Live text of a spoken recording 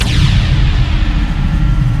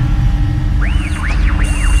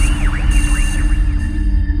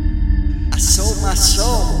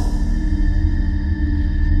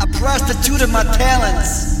my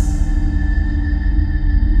talents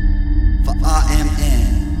for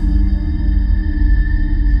RMN.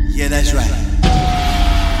 Yeah, that's right.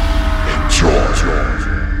 Enjoy.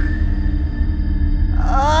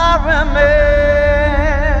 RMN.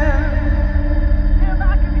 And I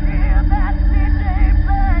can hear that DJ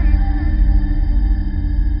play.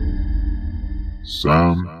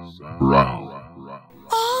 Sam Brown.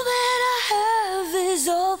 All that I have is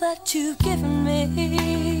all that you've given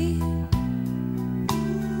me.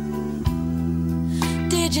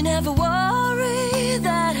 Did you never worry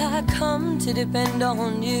that I come to depend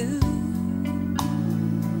on you?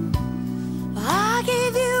 I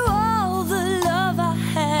gave you all the love I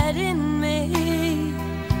had in me.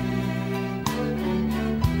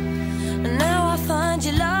 And now I find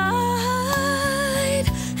you lied,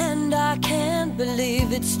 and I can't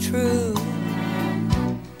believe it's true.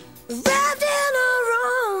 Wrapped in her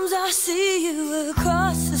arms, I see you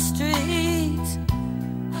across the street.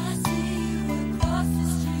 I see you across the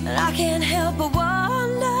street. And I can't help but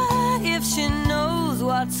wonder if she knows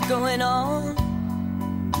what's going on.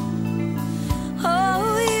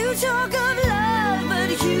 Oh, you talk of love, but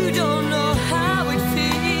you don't know how it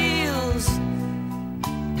feels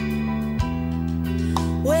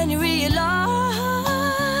when you realize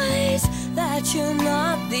that you're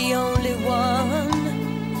not the only one.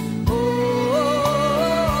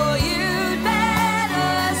 Oh, you'd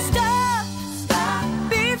better stop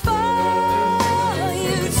before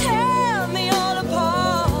you tear me all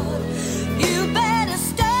apart. You better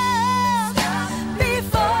stop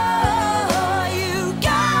before you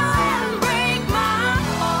go and break my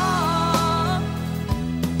heart.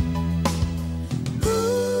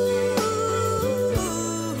 Ooh,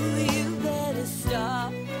 you better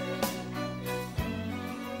stop.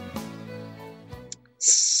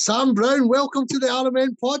 Sam Brown, welcome to the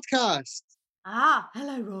RMN podcast.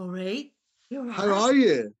 Hello, Rory. You're right. How are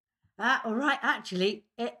you? All right, actually,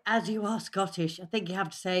 as you are Scottish, I think you have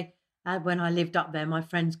to say, when I lived up there, my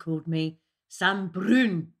friends called me Sam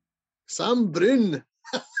Brun. Sam Brown.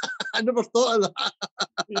 I never thought of that.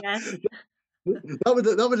 Yes. That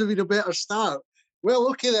would have been a better start. Well,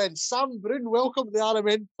 okay then. Sam Brown, welcome to the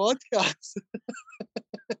RMN podcast.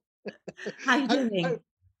 How you doing?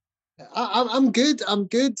 I'm good. I'm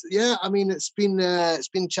good. Yeah, I mean it's been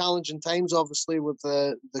challenging times, obviously, with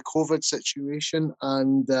the COVID situation,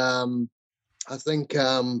 and I think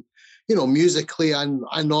musically, I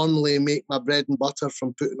normally make my bread and butter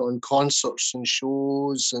from putting on concerts and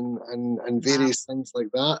shows and various things like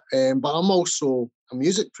that. But I'm also a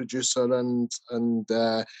music producer, and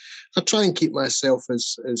I try and keep myself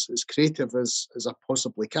as creative as I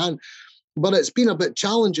possibly can. But it's been a bit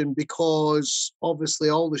challenging because obviously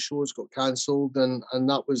all the shows got cancelled, and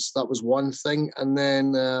that was one thing. And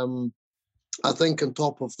then I think on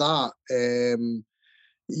top of that,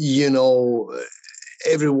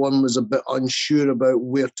 everyone was a bit unsure about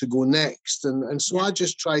where to go next, and so I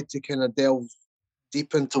just tried to kind of delve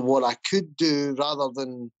deep into what I could do rather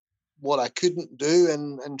than what I couldn't do,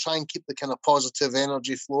 and try and keep the kind of positive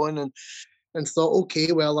energy flowing, and thought,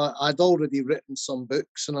 okay, well, I'd already written some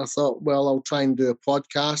books, and I thought, well, I'll try and do a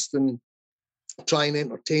podcast and try and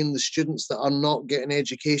entertain the students that are not getting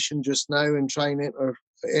education just now, and try and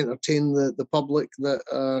entertain the public that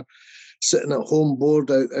are sitting at home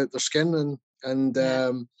bored out their skin, and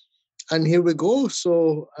here we go.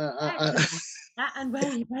 So And where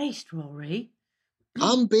are you based, Rory?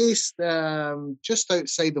 I'm based just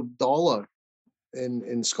outside of Dollar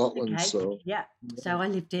in Scotland. Okay. So Yeah. So I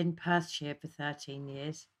lived in Perthshire for 13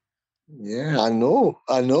 years. yeah, I know.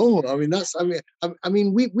 I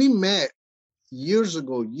mean, we met years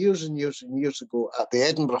and years ago at the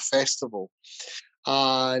Edinburgh Festival,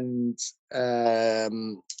 and there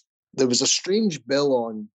was a strange bill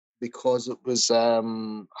on because it was I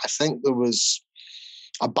think there was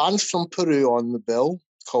a band from Peru on the bill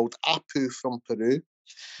called Apu from Peru.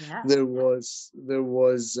 Yeah. There was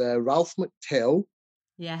Ralph McTell.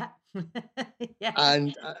 Yeah. Yeah.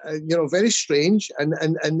 And very strange, and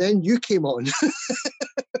then you came on.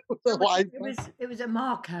 It was at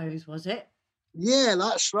Marco's, was it? Yeah,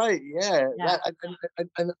 that's right. Yeah.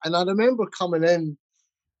 And I remember coming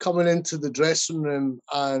into the dressing room,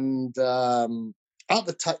 and at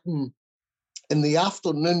the time in the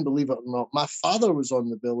afternoon, believe it or not, my father was on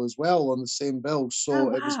the bill as well, on the same bill. So Oh,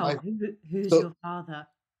 it was wow. Who's your father?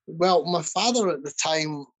 Well, my father at the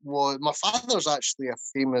time was, my father's actually a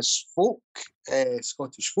famous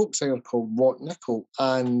Scottish folk singer called Wat Nichol,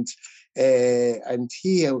 and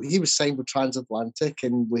he was signed with Transatlantic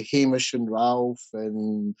and with Hamish and Ralph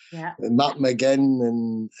and Yeah. Matt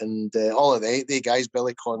McGinn and all of the guys,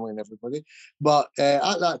 Billy Connolly and everybody. But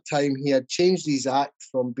at that time, he had changed his act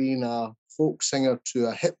from being a folk singer to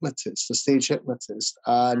a hypnotist, a stage hypnotist,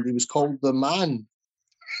 and he was called The Man.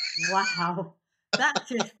 Wow. That's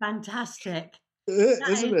just fantastic.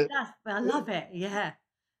 Isn't it? I love it. Yeah.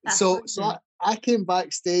 That's So brilliant. I came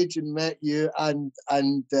backstage and met you, and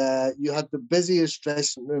you had the busiest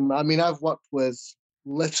dressing room. I mean, I've worked with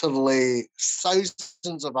literally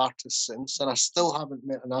thousands of artists since, and I still haven't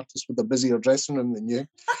met an artist with a busier dressing room than you.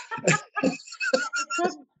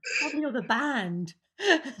 Probably you're the band.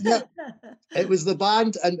 Yeah. It was the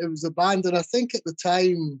band, and I think at the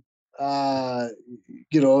time, I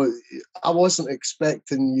wasn't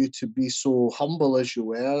expecting you to be so humble as you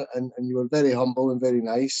were, and you were very humble and very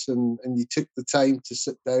nice, and you took the time to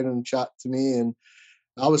sit down and chat to me. And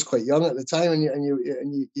I was quite young at the time, and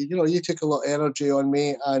you took a lot of energy on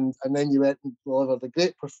me, and then you went and delivered a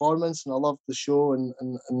great performance, and I loved the show, and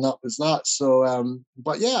that was that. So,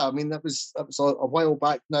 but yeah, I mean that was a while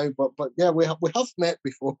back now, but yeah, we have met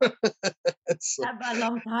before. So, A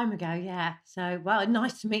long time ago, yeah. So, well,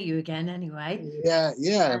 nice to meet you again anyway.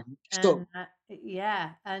 yeah. So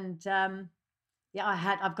Yeah, and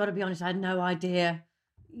yeah, I've got to be honest, I had no idea,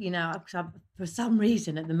 'cause for some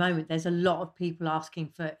reason at the moment there's a lot of people asking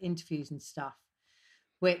for interviews and stuff,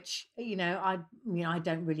 which, I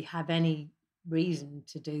don't really have any reason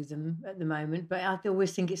to do them at the moment, but I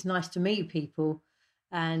always think it's nice to meet people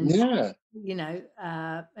and yeah,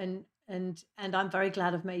 and I'm very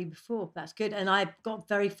glad I've met you before. That's good. And I've got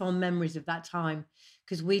very fond memories of that time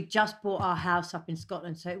because we just bought our house up in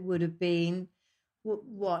Scotland. So it would have been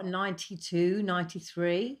what 92,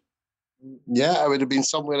 93. yeah, I would have been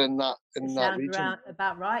somewhere in It that sounds region. around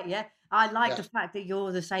about right. Yeah. I like Yeah. the fact that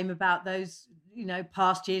you're the same about those,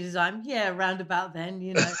 past years as I'm. Yeah, around about then.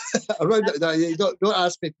 Around that, you don't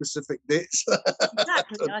ask me specific dates.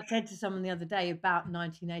 Exactly. I said to someone the other day about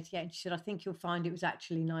 1988, and she said, "I think you'll find it was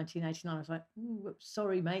actually 1989." I was like, "Ooh, whoops,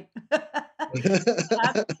 sorry, mate." But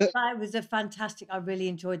it was a fantastic. I really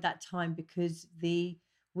enjoyed that time because we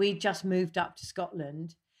just moved up to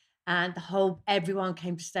Scotland, and everyone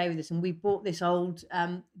came to stay with us, and we bought this old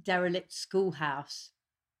derelict schoolhouse,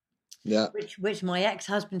 Yeah. which my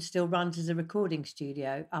ex-husband still runs as a recording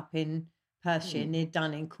studio up in Perthshire near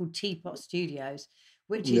Dunning called Teapot Studios,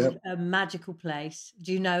 which is Yeah. a magical place.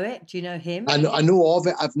 Do you know it? Do you know him? I know of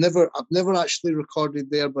it. I've never actually recorded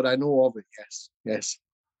there, but I know of it. Yes.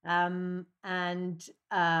 Um, and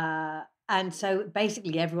so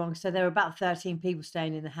basically so there were about 13 people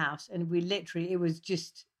staying in the house, and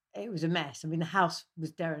it was a mess. I mean, the house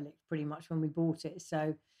was derelict pretty much when we bought it.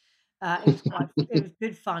 So it was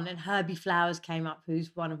good fun. And Herbie Flowers came up,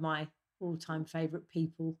 who's one of my all-time favorite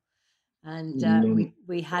people. And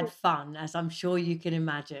we had fun, as I'm sure you can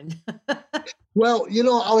imagine. Well,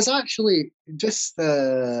 I was actually just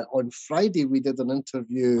on Friday. We did an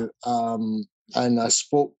interview, and I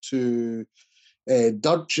spoke to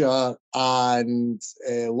Durja and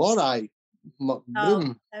Lorelei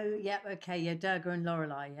McBroom. Oh, yeah, okay, yeah, Durga and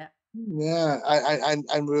Lorelei, yeah. Yeah,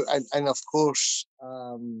 and of course,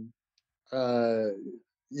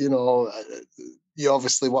 you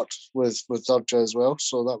obviously worked with Durja as well,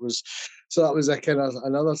 so that was a kind of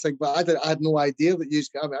another thing. But I had no idea that you.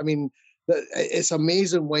 I mean, it's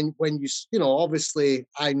amazing when you obviously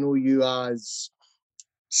I know you as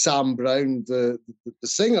Sam Brown, the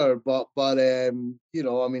singer, but I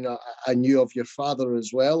mean, I knew of your father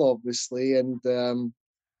as well, obviously, and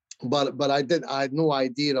but I had no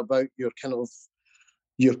idea about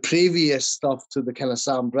your previous stuff to the kind of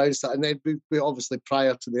Sam Brown stuff. And then we obviously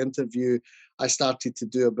prior to the interview, I started to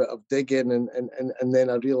do a bit of digging, and then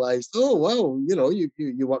I realized, oh well,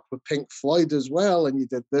 you worked with Pink Floyd as well, and you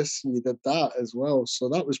did this and you did that as well. So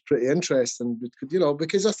that was pretty interesting,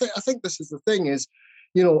 because I think this is the thing is,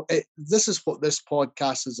 this is what this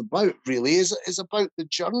podcast is about, really, is about the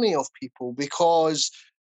journey of people, because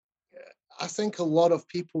I think a lot of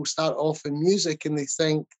people start off in music and they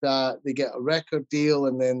think that they get a record deal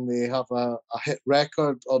and then they have a hit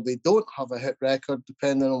record, or they don't have a hit record,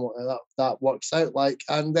 depending on what that works out like.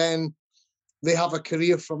 And then they have a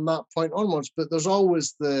career from that point onwards. But there's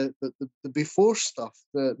always the before stuff,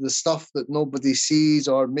 the stuff that nobody sees,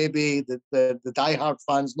 or maybe the diehard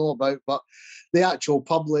fans know about, but the actual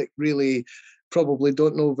public really probably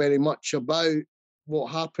don't know very much about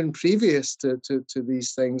what happened previous to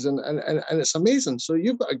these things, and it's amazing. So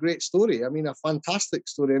you've got a great story. I mean, a fantastic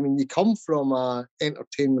story. I mean, you come from a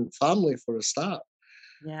entertainment family for a start.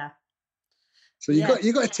 Yeah. So you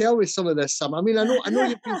got to tell me some of this, Sam. I mean, I know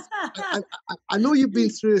you've been I know you've been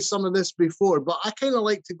through some of this before, but I kind of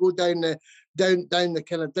like to go down the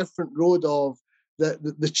kind of different road of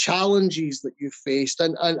the challenges that you faced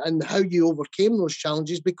and how you overcame those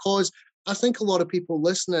challenges, because I think a lot of people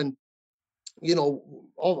listening,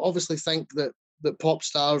 obviously think that pop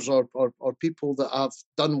stars or people that have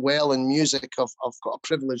done well in music have got a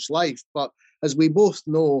privileged life. But as we both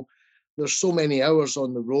know, there's so many hours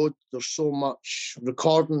on the road. There's so much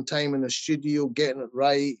recording time in the studio, getting it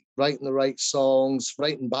right, writing the right songs,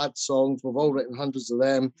 writing bad songs. We've all written hundreds of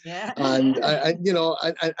them, Yeah. and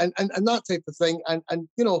that type of thing.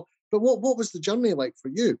 But what was the journey like for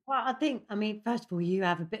you? Well, I mean, first of all, you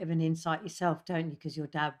have a bit of an insight yourself, don't you? Because your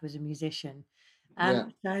dad was a musician.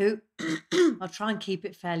 So I'll try and keep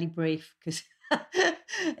it fairly brief, because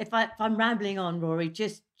if I'm rambling on, Rory,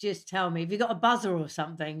 just tell me. If you got a buzzer or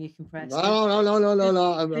something, you can press. No.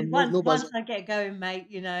 No Once buzzer. I get going, mate,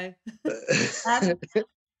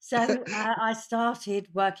 So I started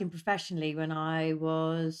working professionally when I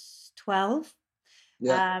was 12.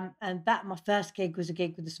 Yeah. And that my first gig was a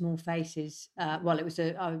gig with the Small Faces. I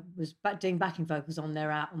was doing backing vocals on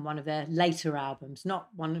on one of their later albums, not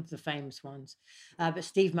one of the famous ones. But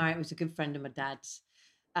Steve Marriott was a good friend of my dad's.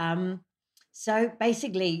 So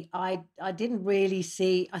basically, I didn't really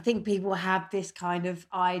see. I think people have this kind of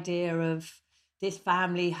idea of this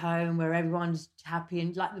family home where everyone's happy,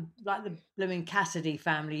 and like the blooming Cassidy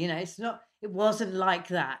family. It's not. It wasn't like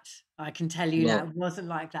that. I can tell you now, it wasn't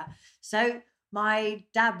like that. So my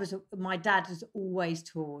dad has always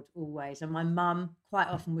toured, always, and my mum quite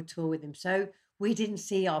often would tour with him. So we didn't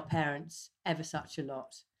see our parents ever such a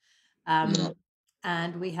lot.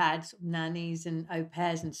 And we had sort of nannies and au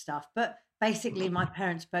pairs and stuff. But basically, my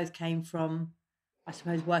parents both came from, I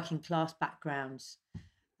suppose, working class backgrounds.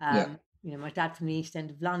 My dad from the East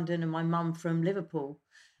End of London and my mum from Liverpool.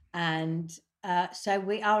 And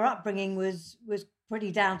so our upbringing was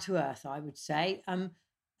pretty down to earth, I would say.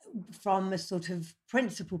 From a sort of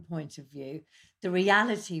principle point of view, the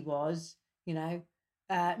reality was,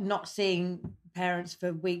 not seeing parents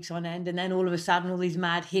for weeks on end, and then all of a sudden all these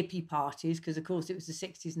mad hippie parties, because of course it was the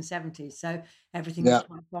 60s and 70s, so everything was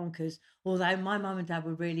quite bonkers. Although my mum and dad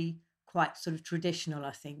were really quite sort of traditional,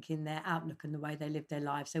 I think, in their outlook and the way they lived their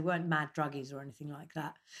lives. They weren't mad druggies or anything like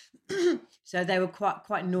that. So they were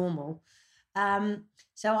quite normal.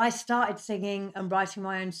 So I started singing and writing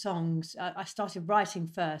my own songs. I started writing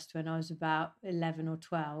first when I was about 11 or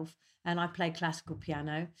 12, and I played classical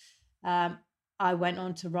piano. I went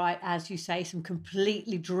on to write, as you say, some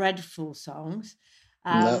completely dreadful songs,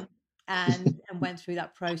 and went through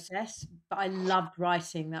that process. But I loved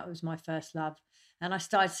writing. That was my first love. And I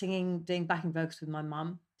started doing backing vocals with my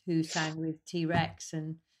mum, who sang with T-Rex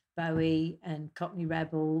and Bowie and Cockney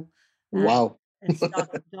Rebel. Wow. And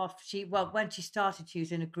started off, when she started, she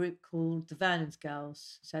was in a group called the Vernon's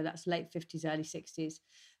Girls. So that's late 50s, early 60s.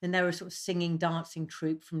 And they were a sort of singing, dancing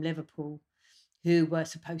troupe from Liverpool who were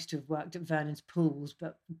supposed to have worked at Vernon's Pools,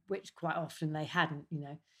 but which quite often they hadn't,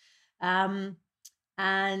 So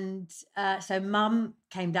mum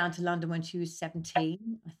came down to London when she was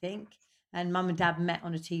 17, I think. And mum and dad met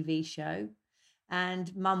on a TV show.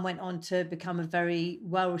 And mum went on to become a very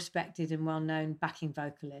well-respected and well-known backing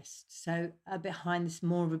vocalist. So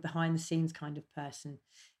more of a behind-the-scenes kind of person.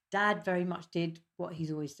 Dad very much did what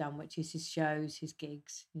he's always done, which is his shows, his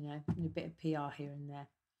gigs, and a bit of PR here and there.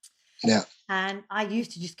 Yeah. And I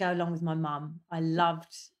used to just go along with my mum. I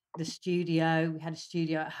loved the studio. We had a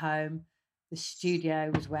studio at home. The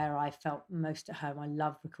studio was where I felt most at home. I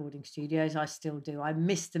love recording studios. I still do. I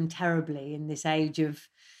miss them terribly in this age of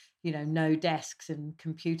no desks and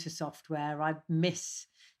computer software. I miss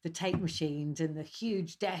the tape machines and the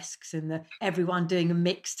huge desks and everyone doing a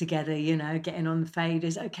mix together, getting on the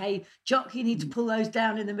faders. Okay, Jock, you need to pull those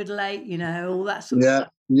down in the middle 8, all that sort of stuff.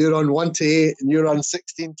 Yeah, you're on 1 to 8 and you're on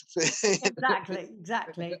 16 to 8.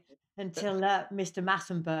 Exactly. Until Mr.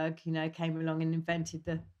 Massenberg, came along and invented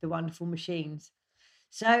the wonderful machines.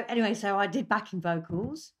 So anyway, I did backing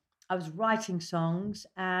vocals. I was writing songs,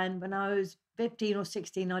 and when I was 15 or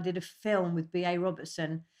 16, I did a film with B.A.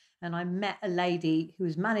 Robertson, and I met a lady who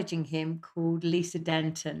was managing him called Lisa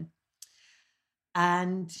Denton.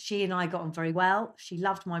 And she and I got on very well. She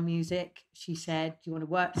loved my music. She said, "Do you want to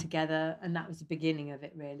work together?" And that was the beginning of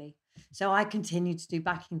it, really. So I continued to do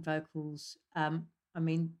backing vocals. I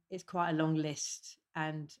mean, it's quite a long list.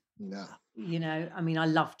 And, Yeah. you know, I mean, I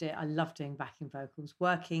loved it. I loved doing backing vocals,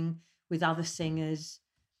 working with other singers,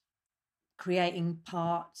 creating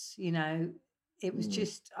parts, you know. It was Mm.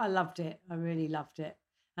 just, I loved it. I really loved it.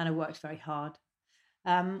 And I worked very hard.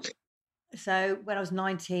 Um, so when I was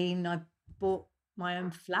 19, I bought my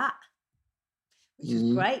own flat, which was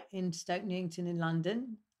Mm. great, in Stoke Newington in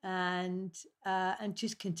London, and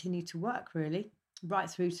just continued to work really right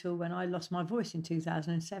through till when I lost my voice in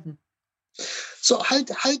 2007. So how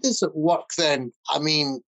does it work then? I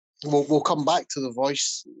mean, we'll come back to the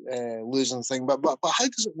voice losing thing, but how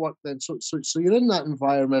does it work then? So you're in that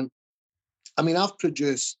environment. I mean, I've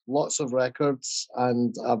produced lots of records,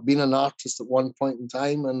 and I've been an artist at one point in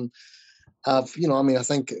time, and I've, you know, I mean, I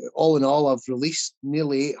think all in all, I've released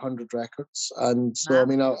nearly 800 records, and so I Wow.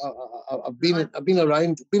 mean, I've been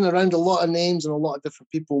around a lot of names and a lot of different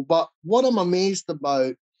people. But what I'm amazed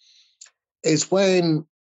about is when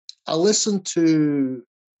I listen to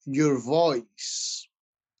your voice.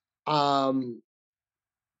 I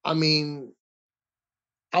mean,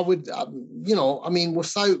 I would, you know, I mean,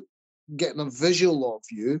 without getting a visual of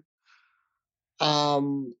you,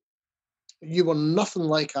 um, you were nothing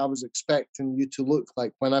like I was expecting you to look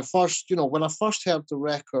like. When I first heard the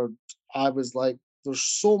record, I was like, there's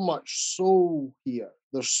so much soul here.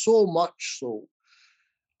 There's so much soul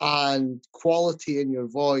and quality in your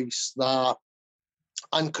voice that,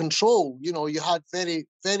 and control, you know, you had very,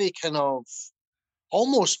 very kind of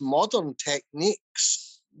almost modern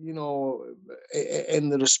techniques, you know, in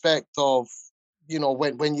the respect of, you know,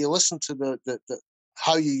 when you listen to the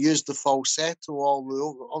how you use the falsetto,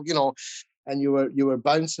 you know, and you were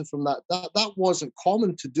bouncing from that wasn't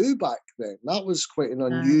common to do back then. That was quite an No.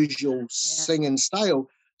 unusual Yeah. singing style.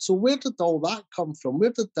 So where did all that come from?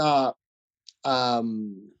 Where did that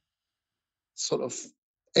sort of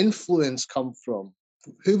influence come from?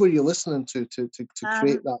 Who were you listening to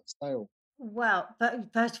create Um, that style? well,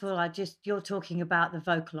 but first of all, you're talking about the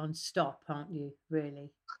vocal on stop, aren't you? Really?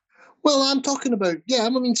 Well, I'm talking about, yeah. I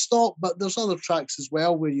mean, stop, but there's other tracks as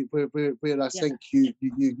well where I Yeah. think you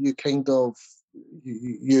kind of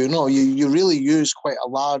you really use quite a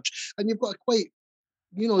large, and you've got quite,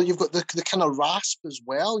 you know, you've got the kind of rasp as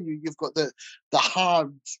well. You've got the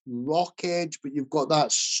hard rock edge, but you've got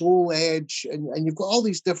that soul edge, and you've got all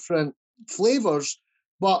these different flavors.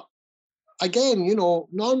 But again, you know,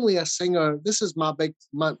 normally a singer, this is my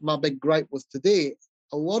big gripe with today.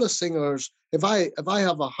 A lot of singers, if I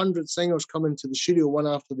have 100 singers come into the studio one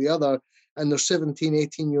after the other, and they're 17,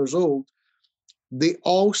 18 years old, they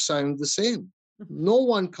all sound the same. No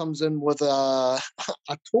one comes in with a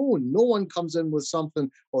tone. No one comes in with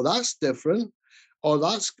something, oh, that's different, or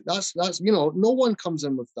that's you know, no one comes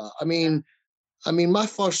in with that. I mean, my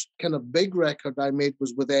first kind of big record I made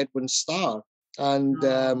was with Edwin Starr, and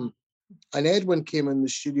Oh, and Edwin came in the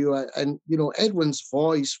studio, and you know, Edwin's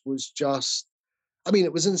voice was just, I mean,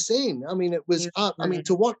 it was insane. I mean, it he was, was I mean,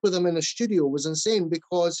 to brilliant. work with him in a studio was insane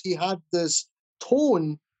because he had this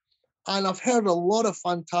tone. And I've heard a lot of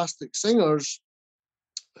fantastic singers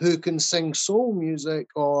who can sing soul music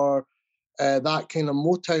or that kind of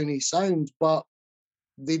Motowny sound, but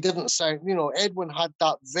they didn't sound, you know, Edwin had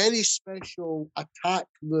that very special attack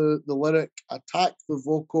the lyric, attack the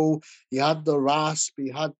vocal. He had the rasp, he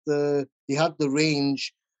had the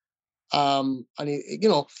range. And he, you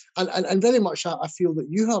know, and very much I feel that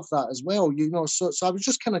you have that as well, you know. So I was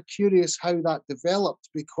just kind of curious how that developed,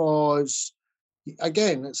 because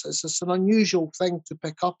again, it's just an unusual thing to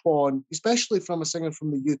pick up on, especially from a singer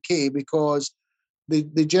from the UK, because they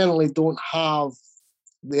generally don't have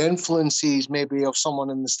the influences maybe of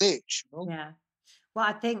someone in the States, you know? Yeah.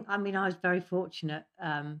 Well, I mean, I was very fortunate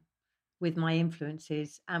with my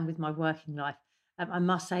influences and with my working life. I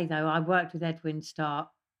must say, though, I worked with Edwin Starr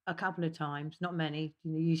a couple of times, not many,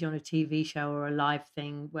 you know, usually on a TV show or a live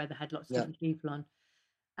thing where they had lots of Yeah. different people on.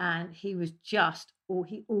 And he was just, or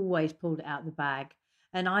he always pulled it out of the bag.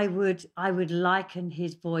 And I would liken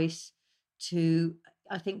his voice to,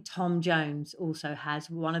 I think Tom Jones also has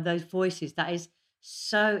one of those voices that is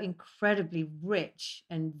so incredibly rich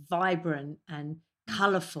and vibrant and Yeah.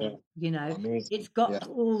 colorful, you know. It's Amazing. Yeah. got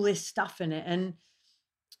all this stuff in it. And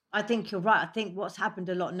I think you're right. I think what's happened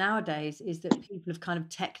a lot nowadays is that people have kind of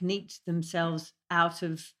techniqued themselves out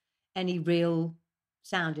of any real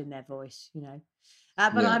sound in their voice, you know.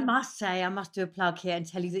 But Yeah. I must say, I must do a plug here and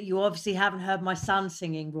tell you that you obviously haven't heard my son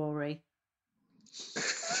singing, Rory.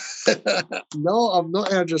 No, I've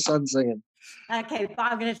not heard your son singing. Okay, but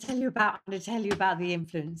I'm going to tell you about the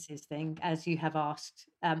influences thing, as you have asked.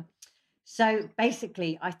 So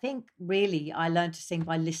basically, I think really I learned to sing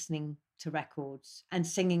by listening to records and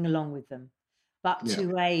singing along with them. but Yeah.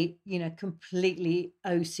 to a, completely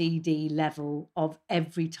OCD level of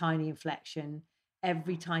every tiny inflection,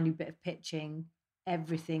 every tiny bit of pitching,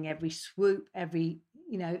 everything, every swoop, every,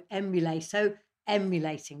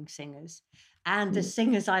 emulating singers. And the Mm.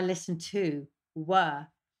 singers I listened to were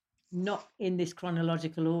not in this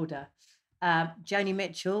chronological order. Joni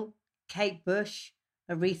Mitchell, Kate Bush,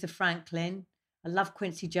 Aretha Franklin. I love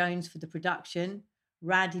Quincy Jones for the production.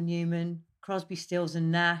 Randy Newman, Crosby, Stills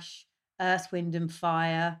and Nash, Earth, Wind and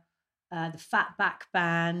Fire, the Fatback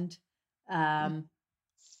Band. Um,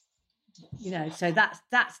 so that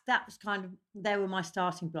was kind of, they were my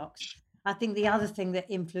starting blocks. I think the other thing that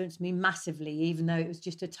influenced me massively, even though it was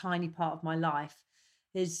just a tiny part of my life,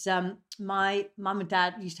 is my mum and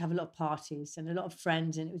dad used to have a lot of parties and a lot of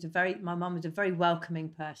friends, and my mum was a very welcoming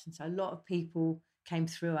person, so a lot of people came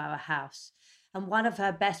through our house. And one of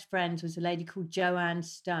her best friends was a lady called Joanne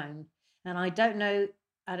Stone. And I don't know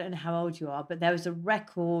how old you are, but there was a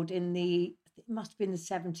record it must have been the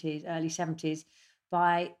 70s, early 70s,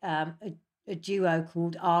 by a duo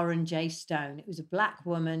called R and J Stone. It was a black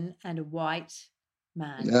woman and a white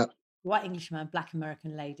man, Yeah. white English man, black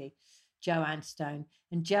American lady, Joanne Stone.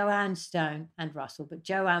 And Joanne Stone and Russell, but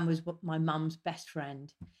Joanne was my mum's best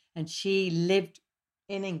friend, and she lived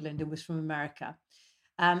in England and was from America.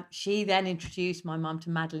 She then introduced my mum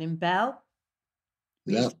to Madeline Bell.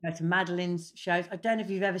 We Yeah. used to go to Madeline's shows. I don't know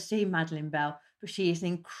if you've ever seen Madeline Bell, but she is an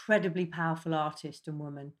incredibly powerful artist and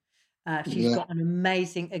woman. She's Yeah. got an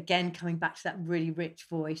amazing, again, coming back to that really rich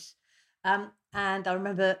voice. And I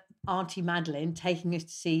remember Auntie Madeline taking us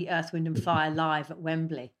to see Earth, Wind and Fire live at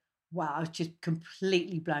Wembley. Wow, I was just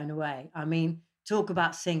completely blown away. I mean, talk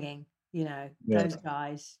about singing, Yeah. those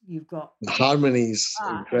guys, you've got The harmonies,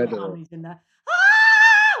 and the incredible. harmonies in there.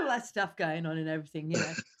 All that stuff going on and everything,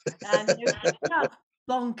 and it was just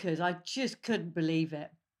bonkers. I just couldn't believe it.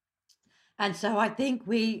 And so I think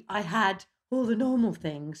I had all the normal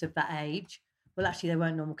things of that age. Well, actually, they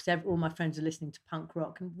weren't normal because all my friends were listening to punk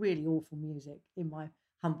rock and really awful music, in my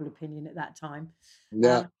humble opinion, at that time.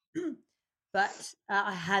 Yeah. But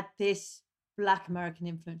I had this Black American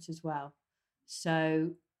influence as well.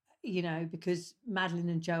 So, because Madeline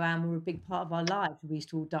and Joanne were a big part of our lives. We used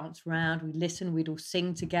to all dance around, we'd listen, we'd all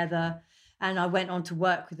sing together. And I went on to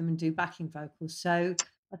work with them and do backing vocals. So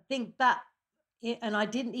I think and I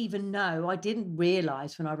didn't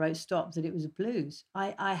realize when I wrote Stop that it was a blues.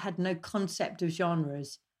 I had no concept of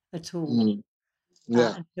genres at all Mm.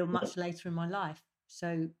 Yeah. until much later in my life.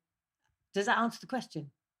 So does that answer the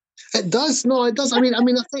question? It does. No, it does. I mean, I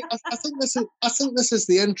think this is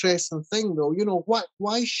the interesting thing, though.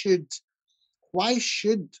 Why should I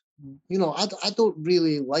don't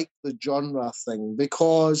really like the genre thing,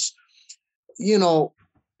 because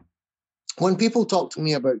when people talk to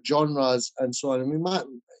me about genres and so on, I mean,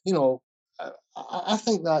 I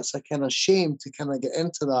think that's a kind of shame to kind of get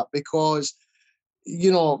into that, because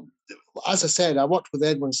as I said, I worked with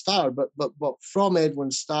Edwin Starr, but from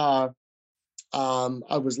Edwin Starr,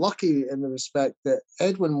 I was lucky in the respect that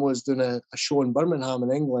Edwin was doing a show in Birmingham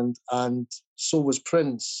in England, and so was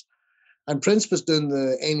Prince. And Prince was doing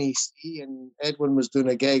the NEC, and Edwin was doing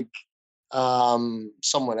a gig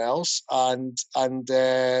somewhere else. And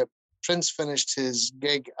Prince finished his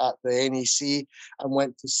gig at the NEC and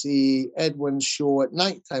went to see Edwin's show at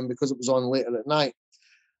night time because it was on later at night.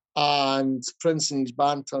 And Prince and his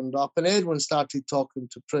band turned up, and Edwin started talking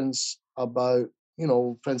to Prince about,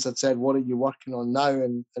 Prince had said, "What are you working on now?"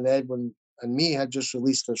 And Edwin and me had just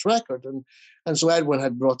released this record. And so Edwin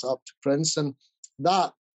had brought it up to Prince. And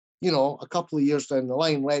that, a couple of years down the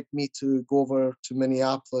line led me to go over to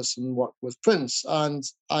Minneapolis and work with Prince. And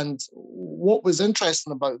what was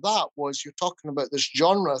interesting about that was, you're talking about this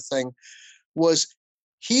genre thing, was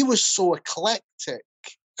he was so eclectic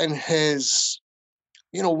in his,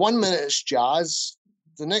 1 minute it's jazz,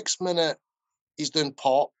 the next minute he's doing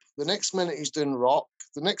pop, the next minute he's doing rock,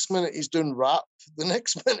 the next minute he's doing rap, the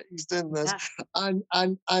next minute he's doing this. Yeah.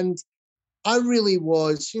 And I really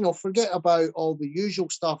was, forget about all the usual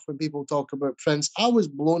stuff when people talk about Prince. I was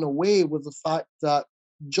blown away with the fact that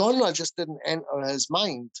genre just didn't enter his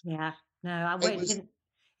mind. Yeah, no, it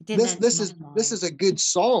this is a good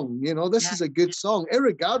song, this is a good song,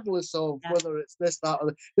 irregardless of whether it's this, that,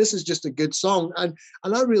 or this is just a good song. And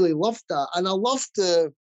I really loved that. And I loved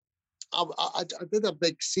I did a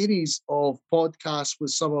big series of podcasts with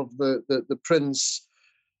some of the Prince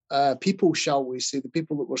people, shall we say, the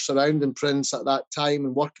people that were surrounding Prince at that time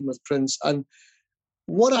and working with Prince. And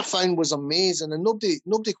what I found was amazing, and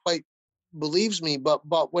nobody quite believes me, but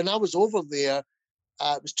when I was over there,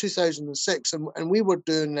 it was 2006, and we were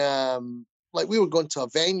doing we were going to a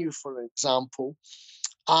venue, for example,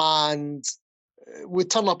 and we'd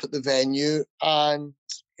turn up at the venue, and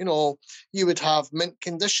you would have Mint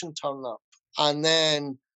Condition turn up, and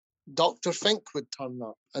then Dr. Fink would turn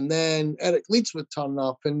up, and then Eric Leeds would turn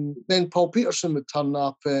up, and then Paul Peterson would turn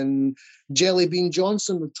up, and Jelly Bean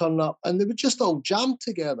Johnson would turn up, and they would just all jam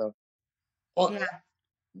together. Yeah.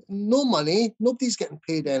 No money, nobody's getting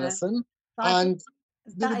paid anything, and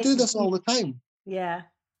they would do this all the time. Yeah.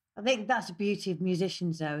 I think that's the beauty of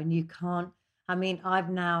musicians, though, and you can't. I mean, I've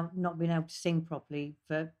now not been able to sing properly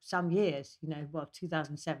for some years,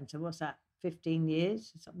 2007. So what's that, 15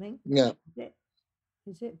 years or something? Yeah.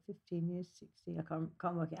 Is it 15 years, 16? I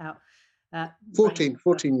can't work it out. 14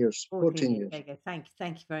 years. 14 years. There you go. Thank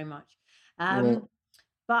you very much. Yeah.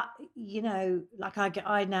 But, like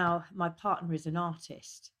I now, my partner is an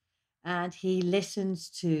artist, and he listens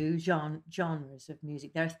to genres of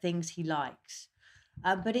music. There are things he likes.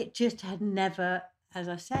 But it just had never, as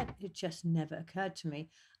I said, it just never occurred to me.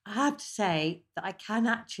 I have to say that I can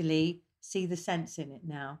actually see the sense in it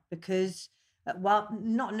now, because, well,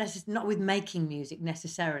 not with making music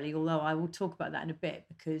necessarily, although I will talk about that in a bit,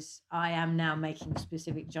 because I am now making a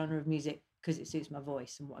specific genre of music because it suits my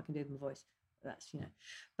voice and what I can do with my voice. That's,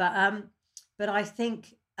 but I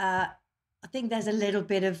think there's a little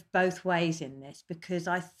bit of both ways in this, because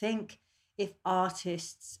I think if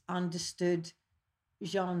artists understood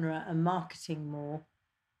genre and marketing more,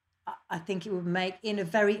 I think it would make, in a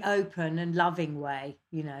very open and loving way,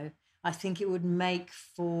 I think it would make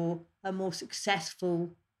for a more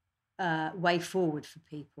successful way forward for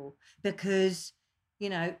people, because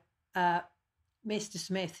Mr.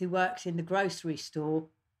 Smith, who works in the grocery store,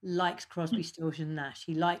 likes Crosby, Stills and Nash.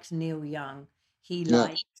 He likes Neil Young. He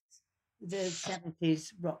likes the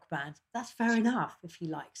 70s rock bands. That's fair enough if he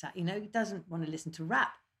likes that. He doesn't want to listen to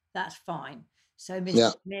rap. That's fine. So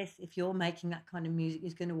Mr. Smith, if you're making that kind of music,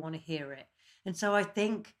 is going to want to hear it. And so I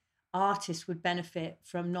think artists would benefit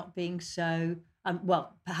from not being so,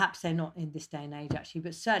 well, perhaps they're not in this day and age actually,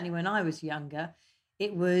 but certainly when I was younger,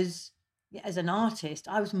 it was, as an artist,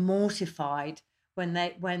 I was mortified when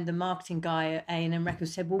the marketing guy at A&M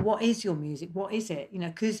Records said, well, what is your music? What is it?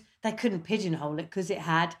 Because they couldn't pigeonhole it, because it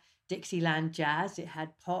had Dixieland jazz, it had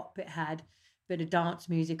pop, it had bit of dance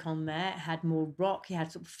music on there, it had more rock, it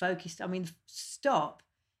had sort of focused. I mean, Stop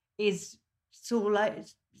is sort of like,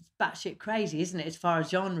 it's batshit crazy, isn't it, as far as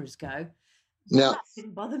genres go? Yeah. That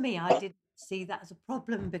didn't bother me. I didn't see that as a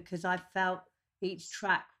problem, because I felt each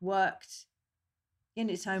track worked in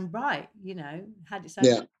its own right, had its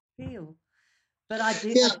own feel. But I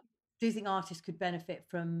do think artists could benefit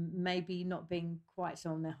from maybe not being quite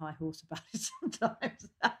so on their high horse about it sometimes.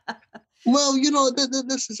 Well,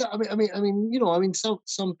 this is.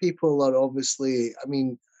 Some people are obviously.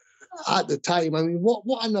 At the time,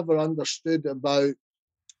 what I never understood about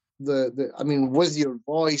with your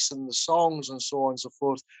voice and the songs and so on and so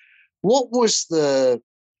forth. What was the?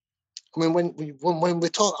 When we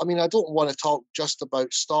talk, I don't want to talk just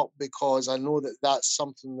about Stop, because I know that that's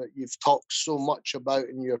something that you've talked so much about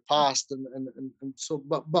in your past, and so.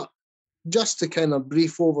 But just to kind of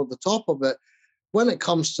brief over the top of it. When it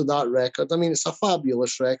comes to that record, it's a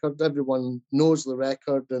fabulous record. Everyone knows the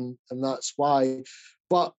record, and that's why.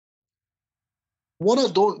 But what I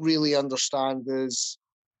don't really understand is,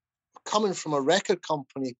 coming from a record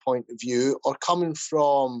company point of view, or coming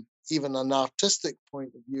from even an artistic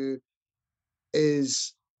point of view,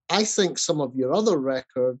 is I think some of your other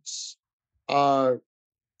records are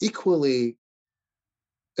equally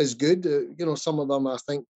as good. Some of them I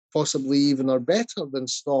think possibly even are better than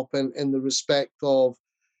Stop in the respect of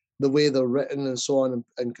the way they're written and so on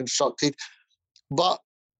and constructed. But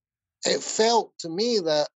it felt to me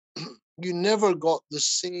that you never got the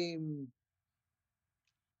same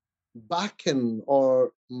backing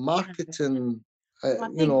or marketing, I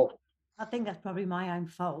think that's probably my own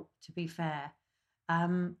fault, to be fair.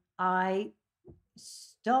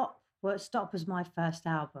 Stop was my first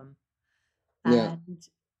album.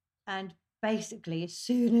 And basically, as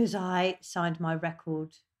soon as I signed my record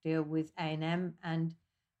deal with A&M and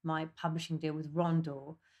my publishing deal with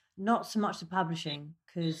Rondor, not so much the publishing,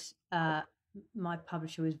 because my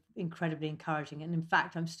publisher was incredibly encouraging, and in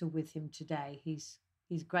fact, I'm still with him today. He's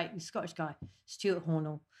great. He's a Scottish guy, Stuart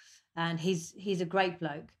Hornell, and he's a great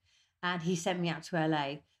bloke, and he sent me out to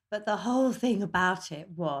LA. But the whole thing about it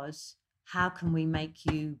was, how can we make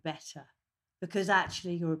you better? Because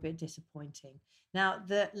actually, you're a bit disappointing. Now,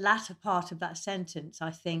 the latter part of that sentence,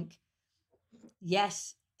 I think,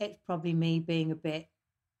 yes, it's probably me being a bit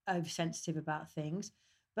oversensitive about things,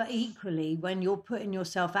 but equally, when you're putting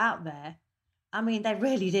yourself out there, they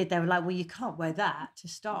really did. They were like, well, you can't wear that to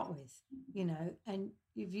start with, and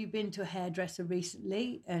have you been to a hairdresser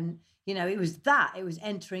recently? And, it was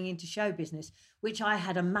entering into show business, which I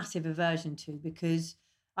had a massive aversion to because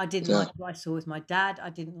I didn't Yeah. like what I saw with my dad. I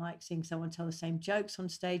didn't like seeing someone tell the same jokes on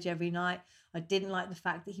stage every night. I didn't like the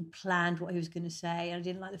fact that he planned what he was going to say. I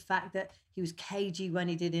didn't like the fact that he was cagey when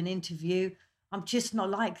he did an interview. I'm just not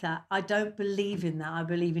like that. I don't believe in that. I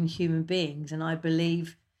believe in human beings, and I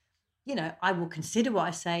believe, I will consider what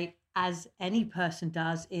I say as any person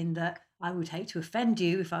does, in that I would hate to offend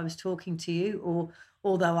you if I was talking to you, or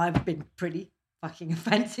although I've been pretty fucking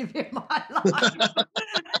offensive in my life.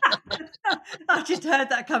 I just heard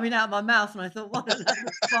that coming out of my mouth and I thought, what a load of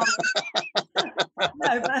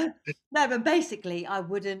bollocks. No, but basically I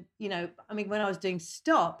wouldn't, when I was doing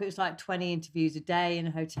Stop, it was like 20 interviews a day in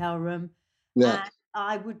a hotel room. Yeah. And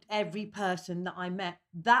I would, every person that I met,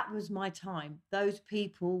 that was my time. Those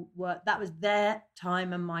people that was their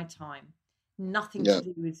time and my time. Nothing Yeah. to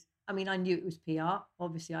do with, I knew it was PR,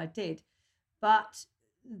 obviously I did. But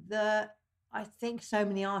I think so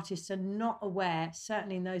many artists are not aware,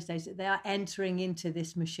 certainly in those days, that they are entering into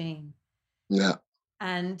this machine. Yeah.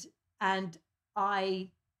 And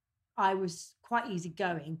I was quite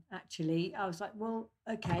easygoing, actually. I was like, well,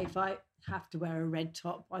 okay, if I have to wear a red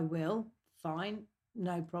top, I will. Fine,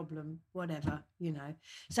 no problem, whatever,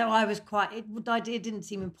 So I was it didn't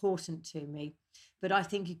seem important to me. But I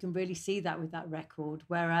think you can really see that with that record.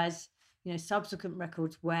 Whereas, subsequent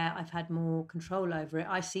records where I've had more control over it,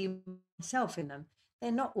 I see myself in them.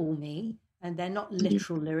 They're not all me, and they're not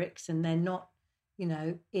literal lyrics, and they're not,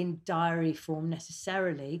 in diary form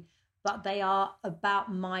necessarily, but they are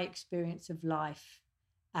about my experience of life.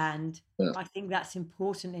 And I think that's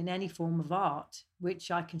important in any form of art,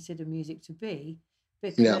 which I consider music to be,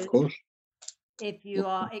 because Yeah, of course. if you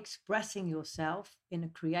are expressing yourself in a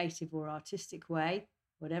creative or artistic way,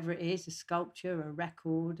 whatever it is, a sculpture, a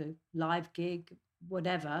record, a live gig,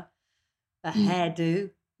 whatever, a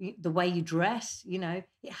hairdo, the way you dress,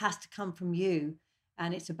 it has to come from you.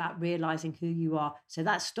 And it's about realizing who you are. So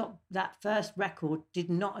that first record did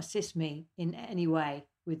not assist me in any way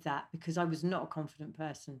with that, because I was not a confident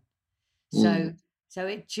person. So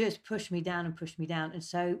it just pushed me down and pushed me down. And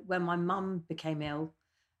so when my mum became ill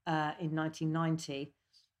in 1990,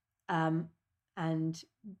 and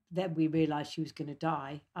then we realized she was going to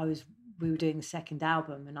die, we were doing the second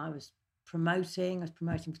album, and I was promoting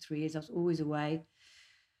for 3 years. I was always away.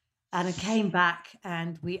 And I came back,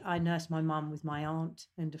 and I nursed my mum with my aunt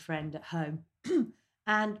and a friend at home.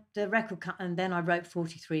 And the record, and then I wrote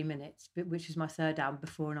 43 Minutes, which was my third album,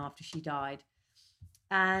 before and after she died.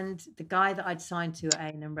 And the guy that I'd signed to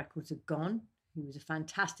at A&M Records had gone. He was a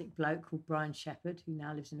fantastic bloke called Brian Shepherd, who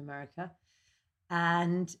now lives in America.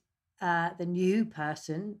 And the new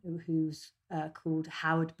person, who's called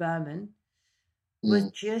Howard Berman,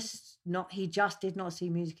 was he just did not see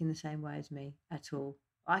music in the same way as me at all.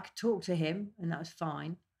 I could talk to him, and that was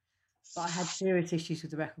fine, but I had serious issues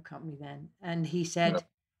with the record company then. And he said,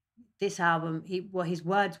 this album, his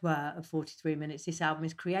words were of 43 Minutes, this album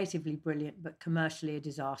is creatively brilliant, but commercially a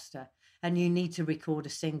disaster. And you need to record a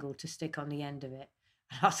single to stick on the end of it.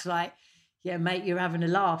 And I was like, yeah, mate, you're having a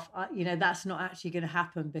laugh. That's not actually going to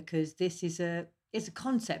happen, because this is it's a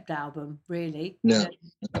concept album, really. Yeah.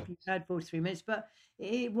 If you've heard 43 Minutes, but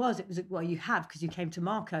it was, well, you have, because you came to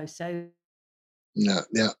Marco. So Yeah.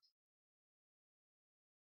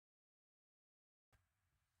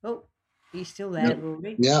 oh, are you still there,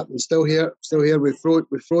 Rory? Yeah, I'm still here. We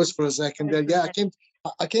froze for a second there. Yeah,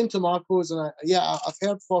 I came to Marco's, and I've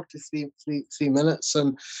heard 43 minutes,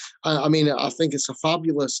 and I think it's a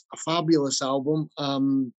fabulous album.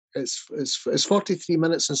 It's 43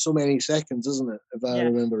 minutes and so many seconds, isn't it? If I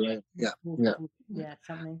remember right. Yeah,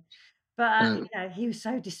 something. But he was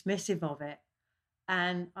so dismissive of it,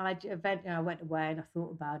 and I went away and I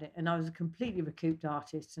thought about it, and I was a completely recouped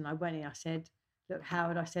artist, and I went in. I said, look,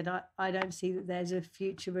 Howard, I said, I don't see that there's a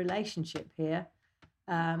future relationship here.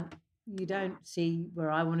 You don't see where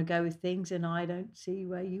I want to go with things, and I don't see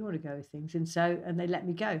where you want to go with things. And they let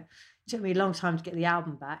me go. It took me a long time to get the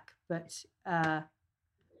album back. But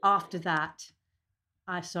after that,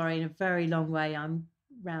 in a very long way, I'm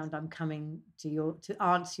coming to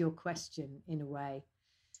answer your question in a way,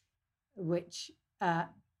 which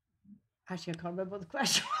actually, I can't remember what the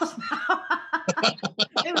question was now.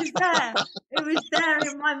 It was there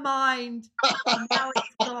in my mind, and now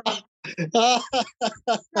it's gone.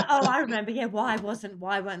 I remember. Yeah, why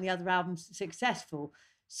weren't the other albums successful?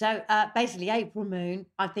 So basically, April Moon,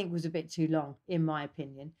 I think, was a bit too long, in my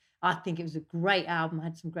opinion. I think it was a great album,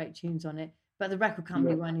 had some great tunes on it, but the record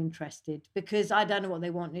company weren't interested, because I don't know what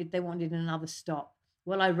they wanted. They wanted another Stop.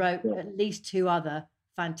 Well, I wrote at least 2 other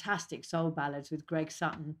fantastic soul ballads with Greg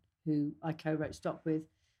Sutton, who I co-wrote Stop with.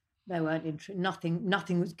 They weren't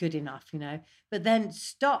nothing was good enough, you know. But then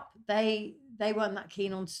Stop, they weren't that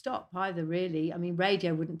keen on Stop either, really. I mean,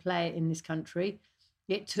 radio wouldn't play it in this country.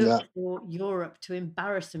 It Yeah. took for Europe to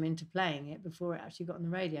embarrass them into playing it before it actually got on the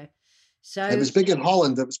radio. So It was big in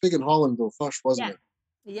Holland. It was big in Holland though first, wasn't yeah, it?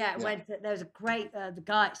 yeah. It Yeah. went. There was a great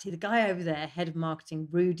the guy over there, head of marketing,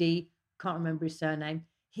 Rudy. Can't remember his surname.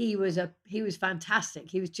 He was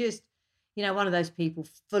fantastic. He was just, you know, one of those people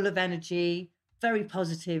full of energy, very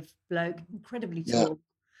positive bloke, incredibly Yeah. tall.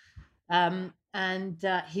 And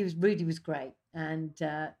Rudy was great, and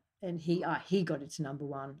he got it to number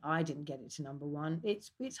one. I didn't get it to number one.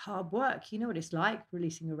 It's hard work. You know what it's like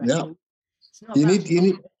releasing a record. Yeah. It's not You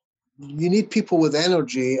that need people with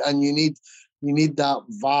energy, and you need that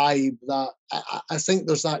vibe. That I think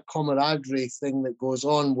there's that camaraderie thing that goes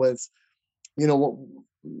on with, you know, what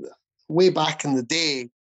way back in the day.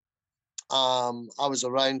 I was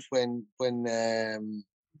around when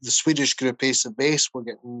the Swedish group Ace of Base were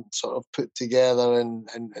getting sort of put together, and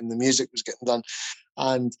the music was getting done,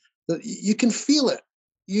 and you can feel it.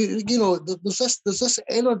 You know, there's this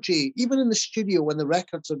energy even in the studio when the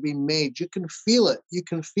records are being made. You can feel it. You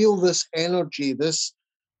can feel this energy, this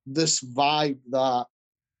vibe that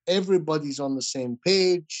everybody's on the same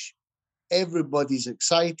page, everybody's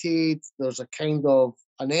excited. There's a kind of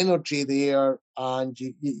an energy there, and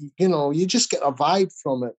you know, you just get a vibe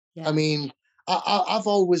from it. Yeah. I mean, I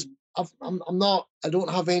don't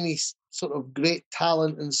have any sort of great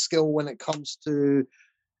talent and skill when it comes to,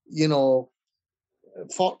 you know,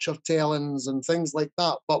 fortune tellings and things like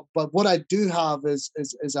that. But what I do have is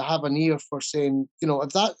I have an ear for saying, you know,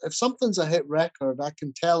 if something's a hit record, I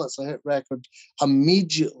can tell it's a hit record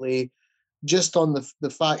immediately, just on the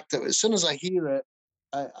fact that as soon as I hear it,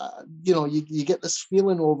 you know, you get this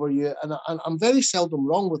feeling over you, and I'm very seldom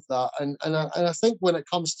wrong with that. And I think when it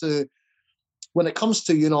comes to,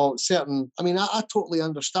 you know, certain, I mean, I totally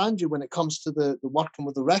understand you when it comes to the working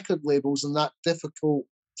with the record labels and that difficult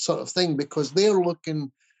sort of thing, because they're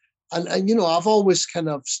looking, and you know, I've always kind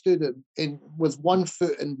of stood in with one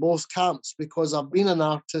foot in both camps, because I've been an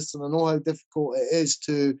artist and I know how difficult it is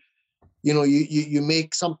to, you know, you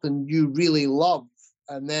make something you really love,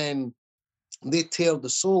 and then they tear the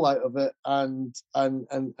soul out of it, and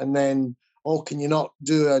then, oh, can you not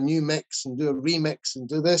do a new mix and do a remix and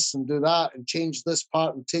do this and do that and change this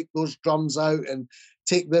part and take those drums out and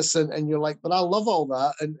take this, and you're like, but I love all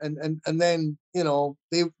that, and then, you know,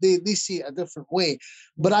 they see it a different way.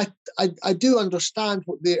 But I do understand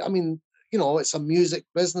what I mean, you know, it's a music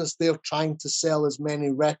business. They're trying to sell as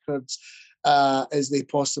many records as they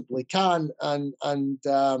possibly can, and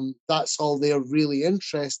that's all they're really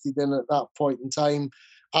interested in at that point in time.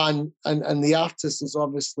 And the artist is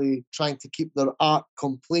obviously trying to keep their art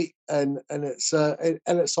complete, and it's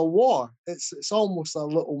a war. It's almost a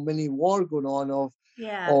little mini war going on of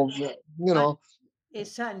you know. It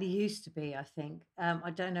certainly used to be, I think. I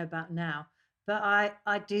don't know about now, but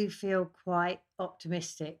I do feel quite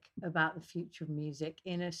optimistic about the future of music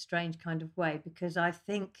in a strange kind of way, because I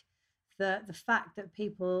think the fact that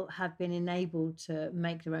people have been enabled to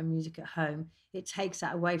make their own music at home, it takes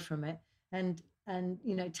that away from it, and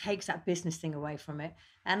you know, takes that business thing away from it.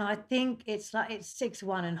 And I think it's like it's 6 of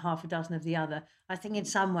one and half a dozen of the other. I think in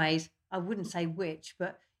some ways, I wouldn't say which,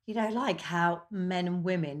 but you know, like how men and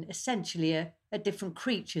women essentially are different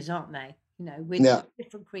creatures, aren't they? You know, we're Yeah.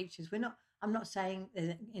 different creatures. I'm not saying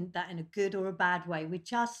in a good or a bad way.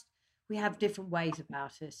 We have different ways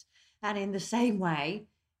about us. And in the same way,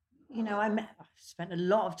 you know, I've spent a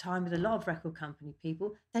lot of time with a lot of record company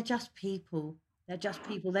people. They're just people.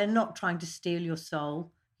 They're not trying to steal your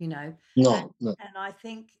soul, you know. No. And I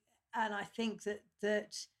think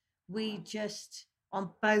that we just, on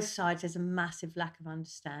both sides, there's a massive lack of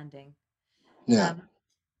understanding. Yeah.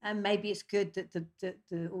 And maybe it's good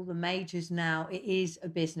that all the majors now, it is a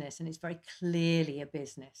business, and it's very clearly a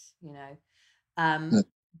business, you know. Yeah.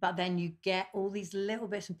 But then you get all these little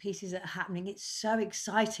bits and pieces that are happening. It's so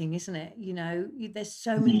exciting, isn't it? You know, there's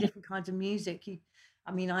so many different kinds of music.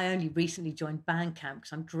 I mean, I only recently joined Bandcamp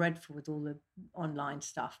because I'm dreadful with all the online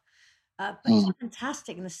stuff. But it's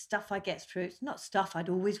fantastic, and the stuff I get through, it's not stuff I'd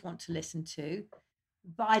always want to listen to,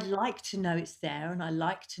 but I like to know it's there, and I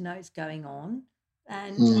like to know it's going on.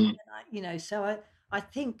 And you know, so I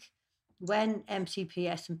think when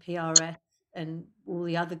MCPS and PRS and all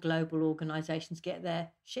the other global organizations get their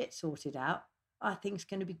shit sorted out, I think it's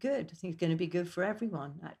going to be good. I think it's going to be good for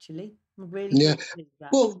everyone, actually. I'm really Yeah. pleased with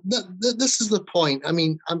that. Well, this is the point. I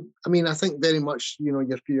mean, I think very much, you know,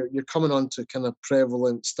 you're coming on to kind of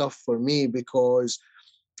prevalent stuff for me, because,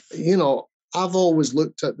 you know, I've always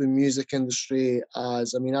looked at the music industry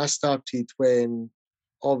as, I mean, I started when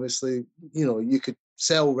obviously, you could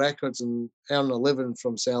sell records and earn a living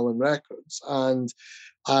from selling records. And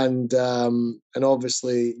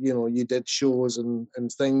obviously, you did shows and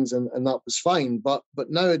things, and that was fine. But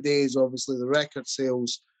nowadays, obviously, the record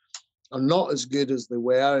sales are not as good as they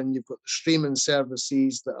were, and you've got the streaming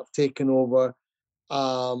services that have taken over.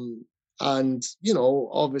 And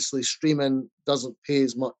obviously streaming doesn't pay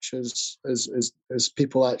as much as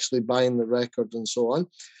people actually buying the record and so on.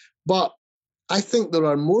 But I think there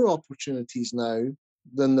are more opportunities now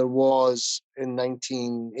than there was in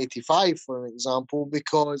 1985, for an example,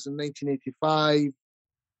 because in 1985,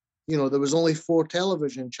 there was only 4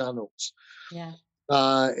 television channels Yeah.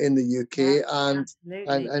 In the UK, and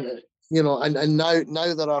Absolutely. and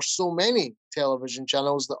now there are so many television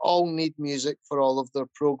channels that all need music for all of their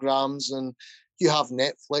programs, and you have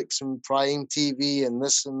Netflix and Prime TV and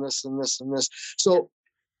this and this and this and this. So,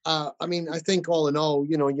 I mean, I think all in all,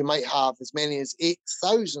 you might have as many as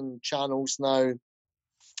 8,000 channels now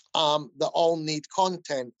that all need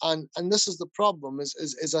content, and this is the problem.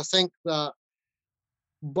 Is I think that,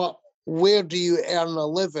 but where do you earn a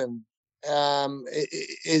living?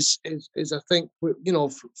 Is I think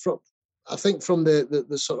from I think from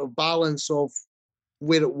the sort of balance of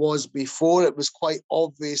where it was before, it was quite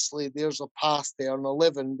obviously there's a path to earn a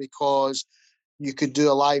living, because you could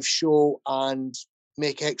do a live show and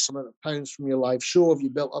make X amount of pounds from your live show. If you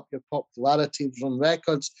built up your popularity from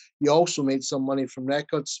records, you also made some money from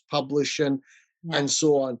records, publishing, and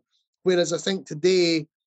so on. Whereas I think today,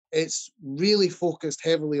 it's really focused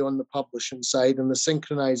heavily on the publishing side and the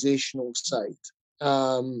synchronizational side,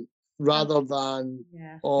 rather than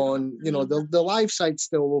on, the live side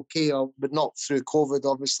still okay, but not through COVID,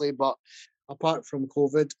 obviously. But apart from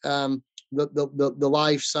COVID, the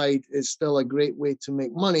live side is still a great way to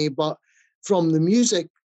make money. But from the music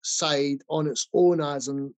side on its own,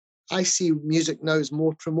 I see music now as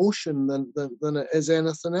more promotion than it is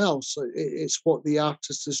anything else. It's what the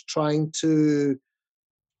artist is trying to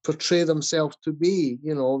portray themselves to be.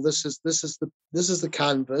 This is the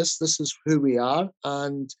canvas. This is who we are,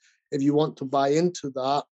 and if you want to buy into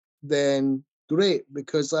that, then great.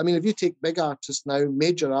 Because I mean, if you take big artists now,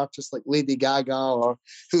 major artists like Lady Gaga or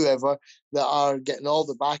whoever, that are getting all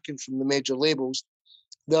the backing from the major labels,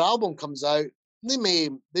 their album comes out, they may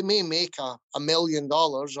make $1 million,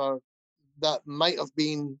 or that might have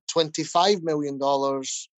been $25 million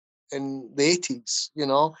in the 80s,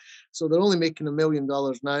 so they're only making $1 million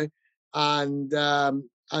now, and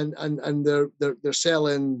they're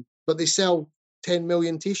selling, but they sell 10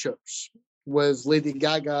 million t-shirts with Lady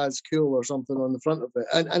Gaga's "Cool" or something on the front of it,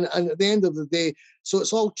 and at the end of the day, so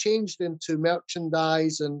it's all changed into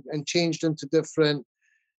merchandise and changed into different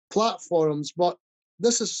platforms. But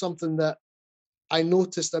this is something that I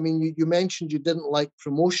noticed. I mean, you mentioned you didn't like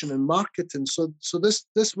promotion and marketing, so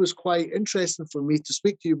this was quite interesting for me to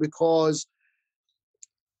speak to you, because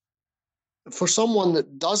for someone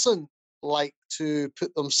that doesn't like to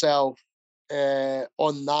put themselves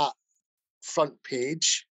on that front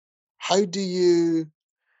page, how do you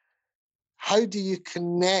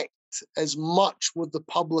connect as much with the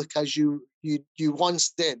public as you once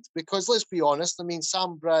did? Because let's be honest, I mean,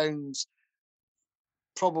 Sam Brown's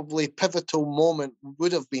probably pivotal moment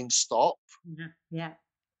would have been "Stop,"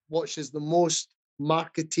 which is the most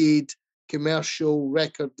marketed commercial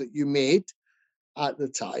record that you made at the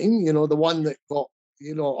time. The one that got,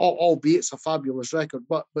 albeit it's a fabulous record,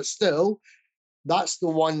 but still, that's the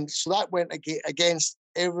one. So that went against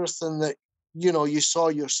everything that you saw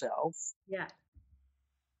yourself. Yeah.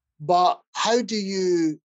 But how do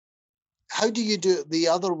you do it the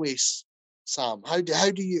other way, Sam? How do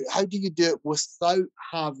you do it without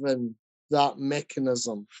having that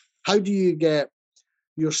mechanism? How do you get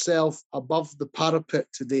yourself above the parapet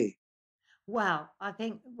today? Well, I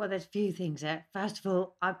think, there's a few things there. First of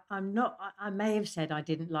all, I'm not, I may have said I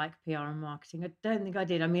didn't like PR and marketing. I don't think I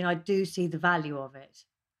did. I mean, I do see the value of it.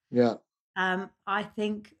 Yeah. I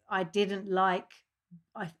think I didn't like,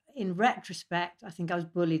 in retrospect, I think I was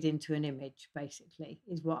bullied into an image, basically,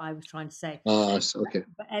 is what I was trying to say. Okay.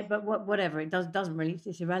 But whatever, it doesn't really,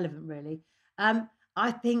 it's irrelevant, really.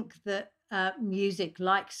 I think that music,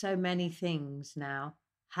 like so many things now,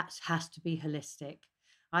 has to be holistic.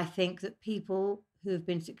 I think that people who have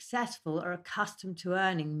been successful are accustomed to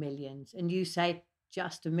earning millions, and you say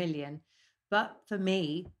just $1 million. But for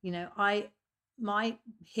me, my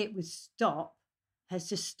hit with "Stop" has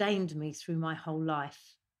sustained me through my whole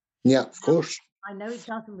life. Yeah, of course. I know it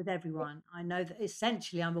doesn't with everyone. I know that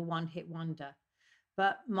essentially I'm a one-hit wonder,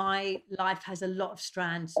 but my life has a lot of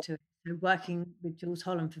strands to it. So working with Jules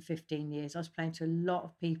Holland for 15 years, I was playing to a lot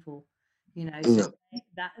of people, Yeah. so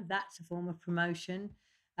that's a form of promotion.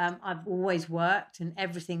 I've always worked, and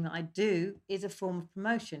everything that I do is a form of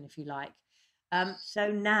promotion, if you like.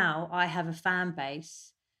 So now I have a fan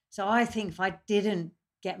base. So I think if I didn't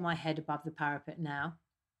get my head above the parapet now,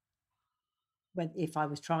 if I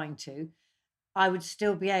was trying to, I would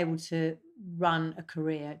still be able to run a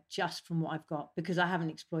career just from what I've got, because I haven't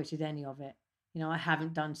exploited any of it. I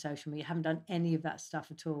haven't done social media, haven't done any of that stuff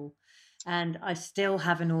at all. And I still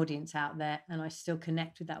have an audience out there, and I still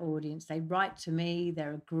connect with that audience. They write to me,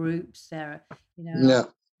 there are groups, I'm Yeah.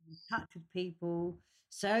 in touch with people.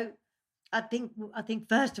 So I think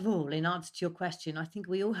first of all, in answer to your question, I think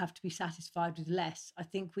we all have to be satisfied with less. I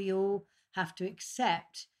think we all have to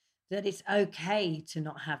accept that it's okay to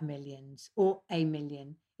not have millions or a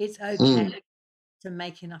million. It's okay Mm. to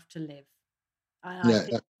make enough to live. I Yeah.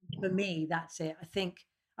 think Yeah. for me, that's it. I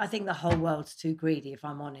think the whole world's too greedy, if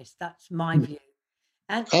I'm honest. That's my view.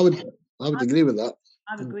 And I would I would I'm, agree with that.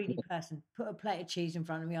 I'm a Mm. greedy person. Put a plate of cheese in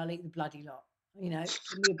front of me, I'll eat the bloody lot. Give me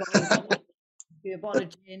a bottle of wine, give me a bottle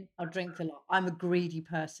of gin, I'll drink the lot. I'm a greedy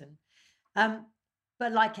person. Um,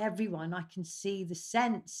 but like everyone, I can see the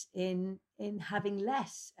sense in having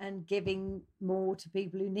less and giving more to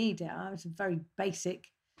people who need it. It's a very basic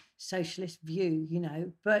socialist view,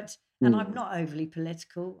 But and I'm Mm. not overly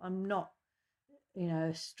political. I'm not,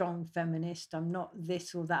 a strong feminist. I'm not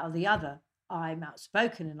this or that or the other. I'm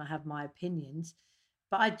outspoken and I have my opinions.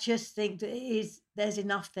 But I just think that there's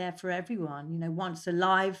enough there for everyone. Once the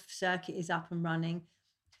live circuit is up and running,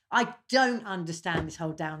 I don't understand this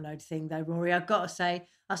whole download thing, though, Rory. I've got to say,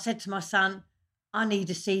 I said to my son, I need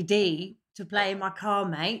a CD to play in my car,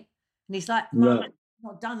 mate. And he's like, Mum, Yeah. it's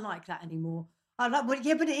not done like that anymore. I'm like, well,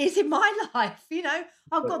 yeah, but it is in my life.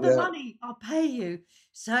 I've got the Yeah. money, I'll pay you.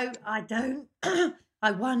 So I don't,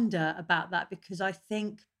 I wonder about that, because I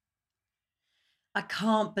think I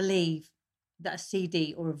can't believe that a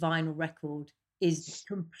CD or a vinyl record is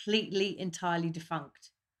completely, entirely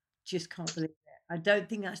defunct. Just can't believe it. I don't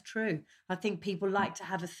think that's true. I think people like to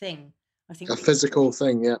have a thing. I think A people physical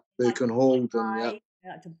thing, yeah, that you like can hold, and yeah. they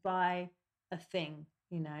like to buy a thing,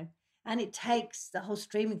 And the whole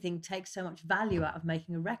streaming thing takes so much value out of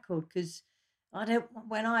making a record, because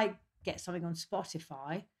when I get something on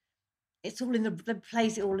Spotify, it's all they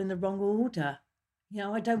plays it all in the wrong order.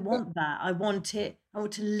 I don't Yeah. want that. I want to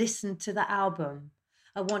listen to the album.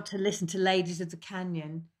 I want to listen to Ladies of the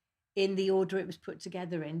Canyon in the order it was put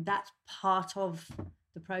together in. That's part of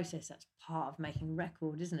the process. That's part of making a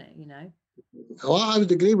record, isn't it? Well, I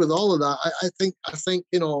would agree with all of that. I think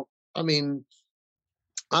I mean,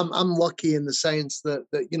 I'm lucky in the sense that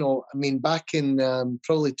I mean, back in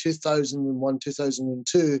probably 2001,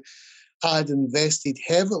 2002, I had invested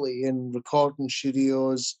heavily in recording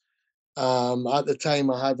studios. At the time,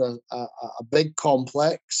 I had a big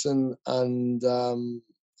complex, and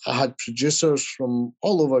I had producers from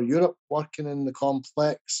all over Europe working in the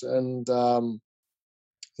complex, and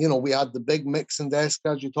we had the big mixing desk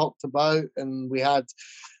as you talked about, and we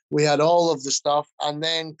had all of the stuff, and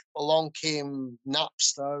then along came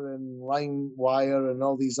Napster and LimeWire and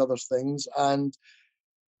all these other things, and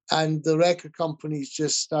the record companies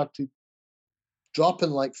just started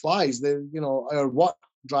dropping like flies. Our work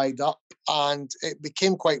dried up, and it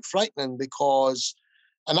became quite frightening because,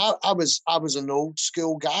 and I was an old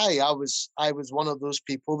school guy. I was one of those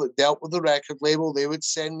people that dealt with the record label. They would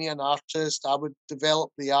send me an artist. I would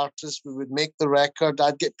develop the artist. We would make the record.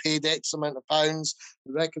 I'd get paid X amount of pounds.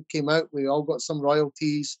 The record came out. We all got some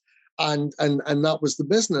royalties, and that was the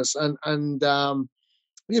business. On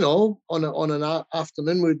an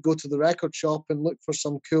afternoon, we'd go to the record shop and look for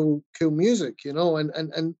some cool music, and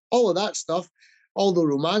all of that stuff, all the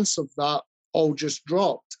romance of that, all just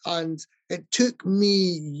dropped. And it took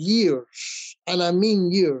me years, and I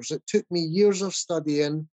mean years. It took me years of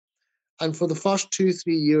studying, and for the first 2-3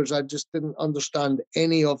 years, I just didn't understand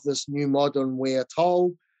any of this new modern way at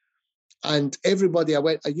all. And everybody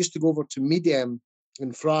I used to go over to Medium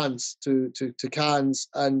in France, to Cannes,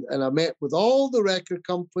 and I met with all the record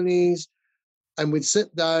companies, and we'd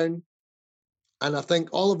sit down, and I think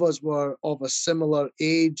all of us were of a similar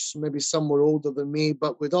age. Maybe some were older than me,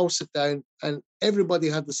 but we'd all sit down, and everybody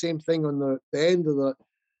had the same thing on the end of the,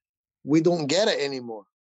 we don't get it anymore.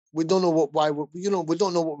 We don't know we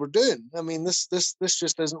don't know what we're doing. I mean, this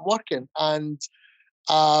just isn't working. Um,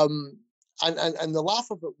 and the laugh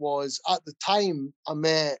of it was, at the time, I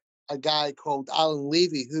met a guy called Alan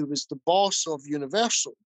Levy, who was the boss of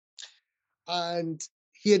Universal. And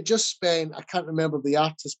he had just spent, I can't remember the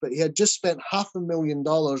artist, but he had just spent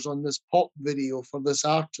 $500,000 on this pop video for this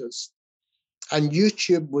artist. and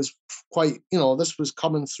YouTube was quite, this was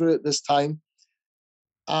coming through at this time.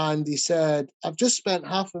 And he said, I've just spent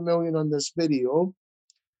 $500,000 on this video.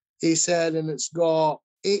 He said, and it's got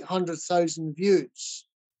 800,000 views.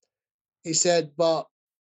 He said, but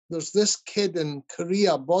there's this kid in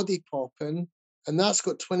Korea, Body Poppin', and that's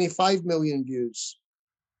got 25 million views.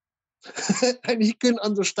 And he couldn't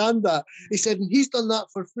understand that. He said, and he's done that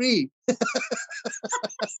for free.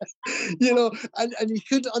 And he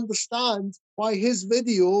couldn't understand why his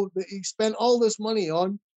video that he spent all this money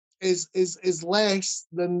on is less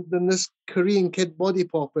than this Korean kid Body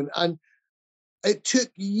Poppin'. And it took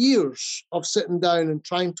years of sitting down and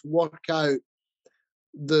trying to work out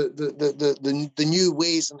the new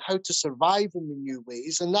ways and how to survive in the new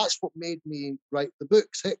ways. And that's what made me write the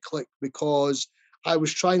books, Hit Click, because I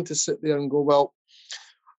was trying to sit there and go, well,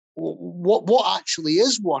 what actually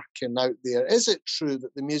is working out there? Is it true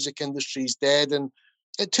that the music industry is dead? And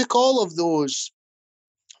it took all of those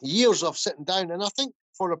years of sitting down. And I think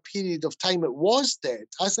for a period of time, it was dead.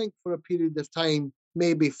 I think for a period of time,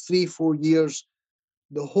 maybe 3-4 years,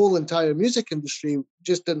 the whole entire music industry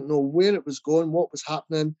just didn't know where it was going, what was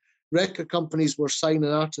happening. Record companies were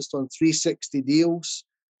signing artists on 360 deals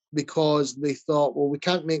because they thought, well, we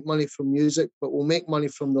can't make money from music, but we'll make money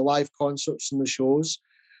from the live concerts and the shows.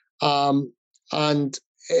 And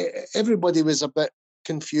everybody was a bit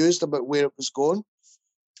confused about where it was going.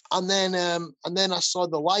 And then I saw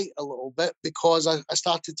the light a little bit because I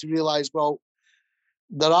started to realize, well,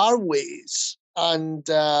 there are ways, and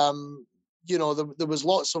there was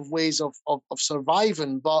lots of ways of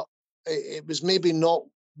surviving, but it was maybe not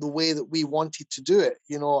the way that we wanted to do it,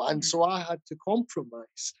 and so I had to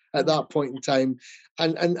compromise at that point in time.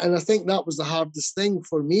 And I think that was the hardest thing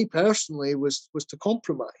for me personally was to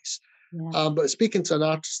compromise. Yeah. But speaking to an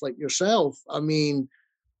artist like yourself, I mean,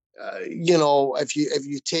 if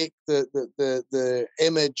you take the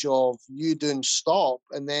image of you doing Stop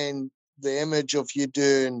and then the image of you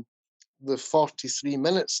doing the 43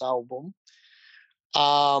 Minutes album,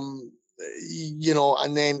 and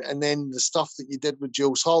then the stuff that you did with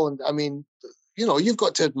Jools Holland, I mean, you've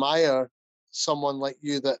got to admire someone like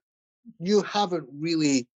you, that you haven't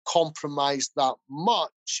really compromised that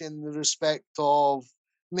much in the respect of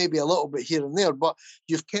maybe a little bit here and there, but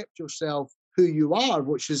you've kept yourself who you are,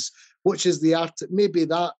 which is the art. Maybe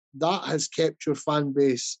that has kept your fan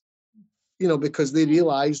base, because they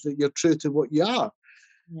realize that you're true to what you are.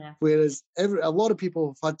 Yeah. Whereas a lot of people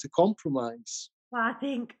have had to compromise. Well, I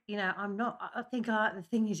think, I'm not, I think the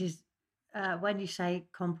thing is when you say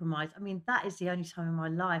compromise, I mean, that is the only time in my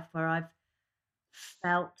life where I've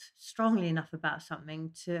felt strongly enough about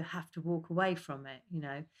something to have to walk away from it,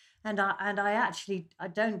 and I actually, I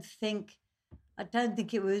don't think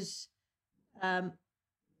it was, I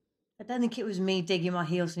don't think it was me digging my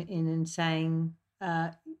heels in and saying,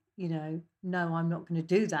 no, I'm not going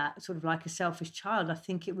to do that, sort of like a selfish child. I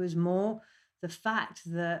think it was more the fact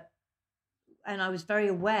that, and I was very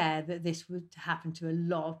aware that this would happen to a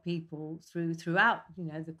lot of people throughout,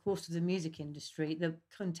 the course of the music industry, the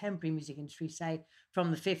contemporary music industry, say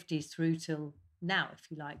from the 50s through till now,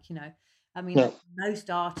 if you like, I mean,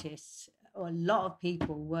 most artists or a lot of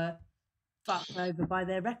people were fucked over by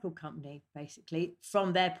their record company, basically,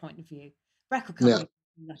 from their point of view. Record company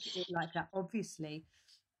like that, obviously.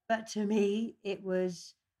 But to me, it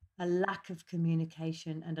was a lack of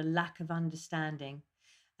communication and a lack of understanding.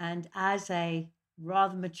 And as a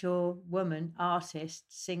rather mature woman, artist,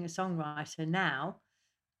 singer-songwriter now,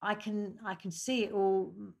 I can see it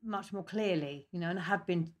all much more clearly, and I have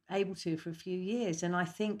been able to for a few years. And I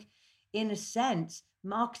think, in a sense,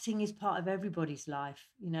 marketing is part of everybody's life.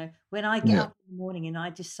 When I get up in the morning and I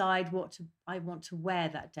decide what I want to wear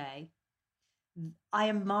that day, I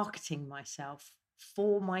am marketing myself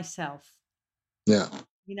for myself. Yeah.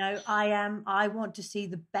 I want to see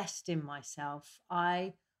the best in myself.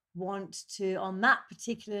 I want to, on that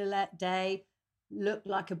particular day, look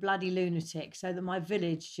like a bloody lunatic, so that my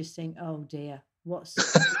village just think, oh dear, what's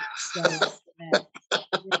going on there?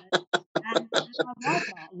 And I want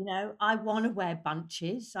that, I want to wear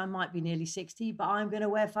bunches. I might be nearly 60, but I'm going to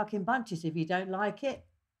wear fucking bunches. If you don't like it,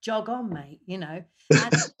 jog on, mate, And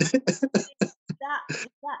that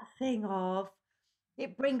thing of,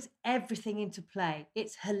 it brings everything into play.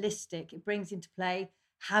 It's holistic. It brings into play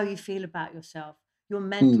how you feel about yourself, your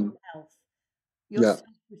mental health, your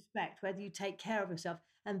self-respect, whether you take care of yourself.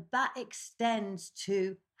 And that extends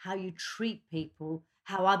to how you treat people,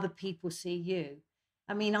 how other people see you.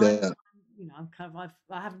 I mean, I'm kind of,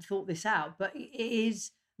 I haven't thought this out, but it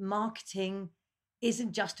is marketing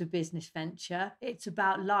isn't just a business venture. It's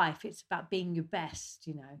about life. It's about being your best,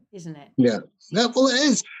 isn't it? Yeah. Yeah, well, it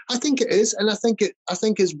is. I think it is, and I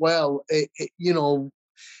think as well.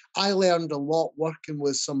 I learned a lot working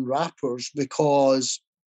with some rappers because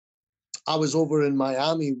I was over in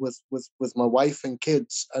Miami with my wife and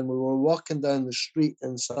kids, and we were walking down the street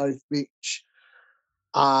in South Beach.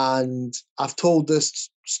 And I've told this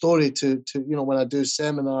story to when I do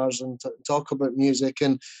seminars and talk about music,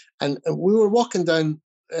 and we were walking down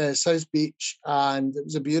South Beach, and it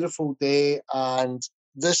was a beautiful day, and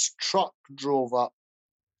this truck drove up,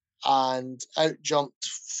 and out jumped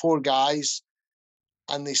four guys,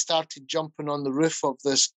 and they started jumping on the roof of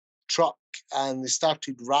this truck, and they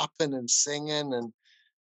started rapping and singing,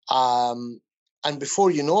 and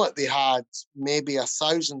before you know it, they had maybe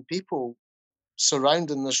 1,000 people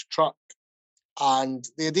surrounding this truck, and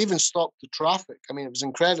they had even stopped the traffic. I mean, it was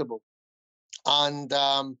incredible, and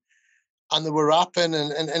they were rapping, and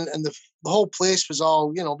the whole place was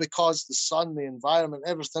all, because the sun, the environment,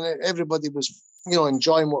 everything, everybody was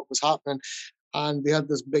enjoying what was happening, and they had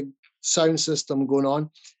this big sound system going on,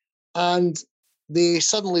 and they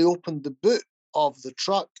suddenly opened the boot of the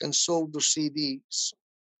truck and sold their CDs.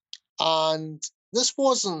 And this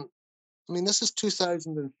wasn't, I mean, this is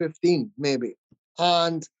 2015 maybe,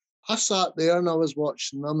 and I sat there and I was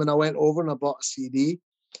watching them, and I went over and I bought a CD,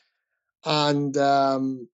 and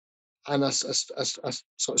I sort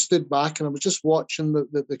of stood back and I was just watching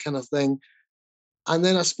the kind of thing, and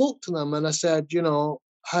then I spoke to them and I said,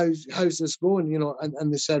 how's this going,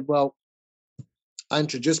 and they said, well, I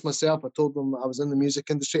introduced myself. I told them I was in the music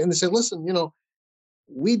industry, and they said, listen,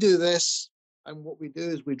 we do this, and what we do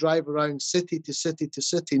is we drive around city to city to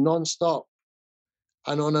city nonstop.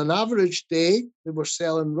 And on an average day, they were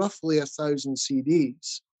selling roughly 1,000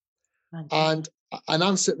 CDs. And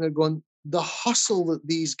I'm sitting there going, the hustle that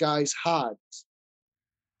these guys had,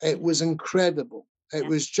 it was incredible. It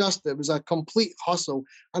was a complete hustle.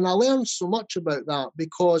 And I learned so much about that,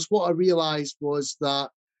 because what I realized was that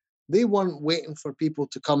they weren't waiting for people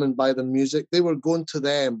to come and buy their music. They were going to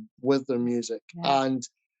them with their music. Yeah.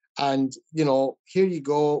 And here you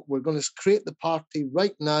go. We're going to create the party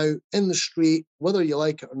right now in the street, whether you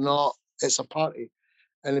like it or not. It's a party.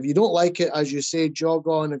 And if you don't like it, as you say, jog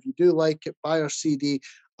on. If you do like it, buy our CD.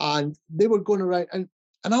 And they were going around, and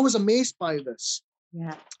I was amazed by this.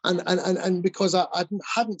 Yeah. And because I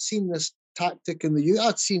hadn't seen this tactic in the UK.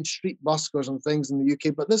 I'd seen street buskers and things in the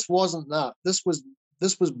UK, but this wasn't that. This was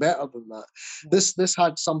better than that. Yeah. This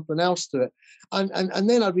had something else to it. And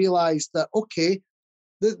then I realized that, okay,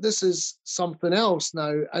 this is something else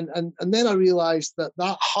now. And then I realized that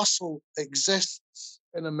hustle exists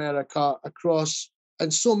in America across,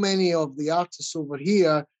 and so many of the artists over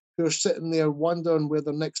here who are sitting there wondering where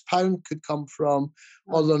their next pound could come from,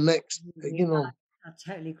 or their next, I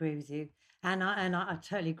totally agree with you. And I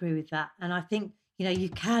totally agree with that. And I think, you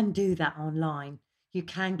can do that online. You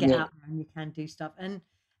can get out there and you can do stuff. And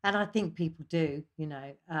I think people do,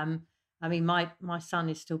 I mean, my son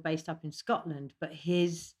is still based up in Scotland, but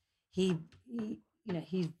he's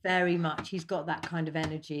very much, he's got that kind of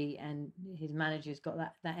energy, and his manager's got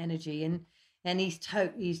that energy, and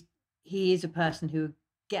he is a person who would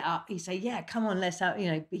get up, he'd say, yeah, come on, let's out,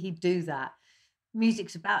 he'd do that.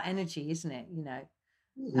 Music's about energy, isn't it?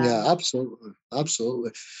 Yeah,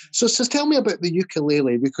 absolutely. So tell me about the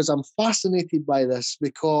ukulele, because I'm fascinated by this,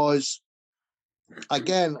 because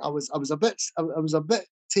again, I was a bit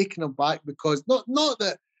taken aback, because not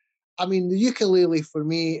that, I mean, the ukulele for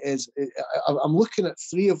me is, I'm looking at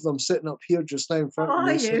three of them sitting up here just now in front of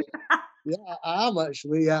me. Are you? Yeah, I am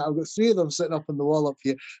actually. Yeah, I've got three of them sitting up on the wall up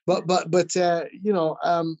here. But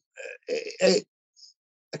it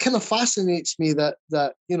kind of fascinates me that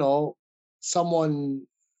someone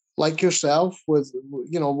like yourself with,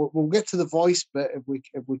 we'll get to the voice bit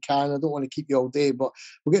if we can. I don't want to keep you all day, but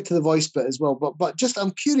we'll get to the voice bit as well. But just,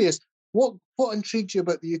 I'm curious, what intrigued you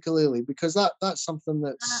about the ukulele? Because that's something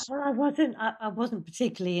that's well, I wasn't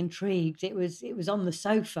particularly intrigued. It was on the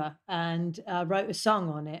sofa, and I wrote a song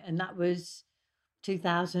on it, and that was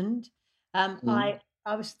 2000. I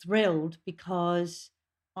was thrilled, because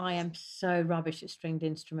I am so rubbish at stringed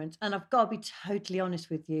instruments, and I've got to be totally honest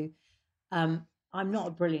with you. I'm not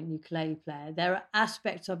a brilliant ukulele player. There are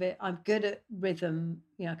aspects of it. I'm good at rhythm.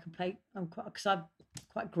 I can play. I'm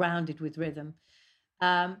quite grounded with rhythm.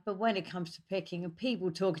 But when it comes to picking, and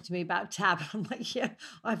people talking to me about tab, I'm like, yeah,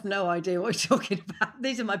 I have no idea what you're talking about.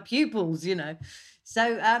 These are my pupils,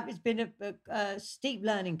 So it's been a steep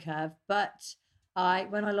learning curve. But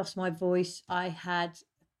when I lost my voice, I had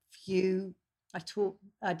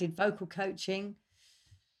I did vocal coaching.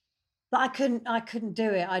 But I couldn't do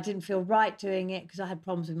it. I didn't feel right doing it because I had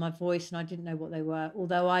problems with my voice and I didn't know what they were.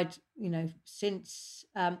 Although I'd, since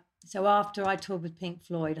so after I toured with Pink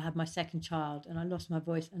Floyd, I had my second child and I lost my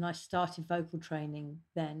voice and I started vocal training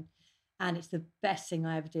then, and it's the best thing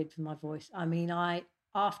I ever did for my voice. I mean, I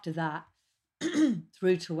after that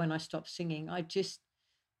through to when I stopped singing, I did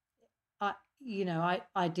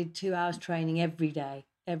 2 hours training every day,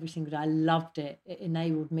 every single day. I loved it. It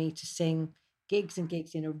enabled me to sing gigs and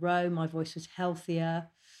gigs in a row. My voice was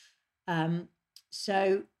healthier.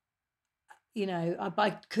 So,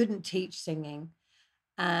 I couldn't teach singing.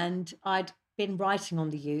 And I'd been writing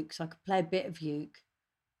on the uke, so I could play a bit of uke.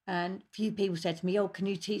 And a few people said to me, "Oh, can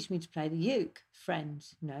you teach me to play the uke?"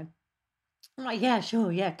 Friends, I'm like, "Yeah,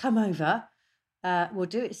 sure, yeah, come over. We'll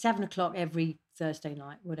do it at 7 o'clock every Thursday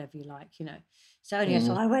night, whatever you like, So anyway,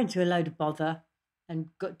 so I went to a load of bother and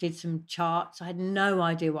did some charts. I had no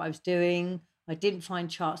idea what I was doing. I didn't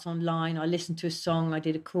find charts online. I listened to a song. I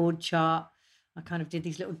did a chord chart. I kind of did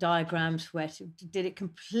these little diagrams where did it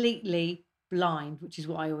completely blind, which is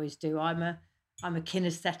what I always do. I'm a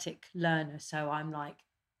kinesthetic learner, so I'm like,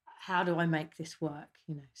 how do I make this work?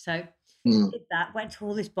 So did that. Went to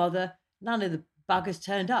all this bother. None of the buggers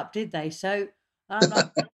turned up, did they? So I'm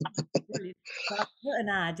like, brilliant. So I put an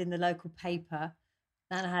ad in the local paper,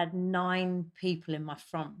 and I had 9 people in my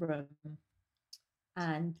front room.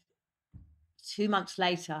 And 2 months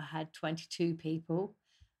later, I had 22 people.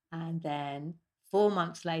 And then 4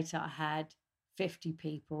 months later, I had 50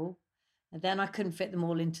 people. And then I couldn't fit them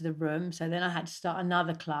all into the room. So then I had to start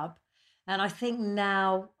another club. And I think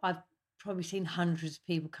now I've probably seen hundreds of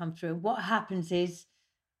people come through. And what happens is,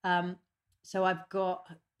 so at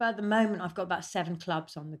the moment, I've got about 7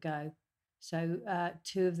 clubs on the go. So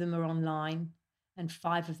 2 of them are online and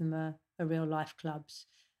 5 of them are real life clubs.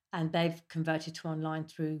 And they've converted to online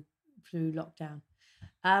through lockdown.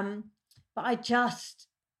 But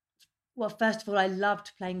first of all, I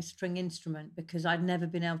loved playing a string instrument because I'd never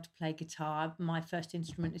been able to play guitar. My first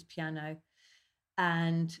instrument is piano.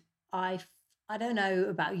 And I don't know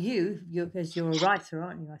about you, because you're a writer,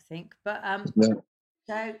 aren't you, I think? But Yeah.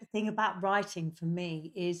 so the thing about writing for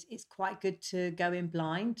me is it's quite good to go in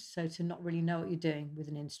blind, so to not really know what you're doing with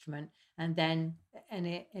an instrument, and then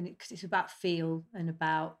because it's about feel and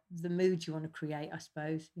about the mood you want to create, I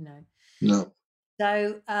suppose. No.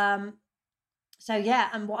 So yeah,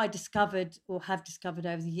 and what I discovered or have discovered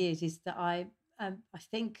over the years is that I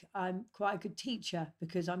think I'm quite a good teacher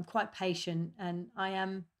because I'm quite patient and I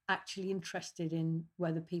am actually interested in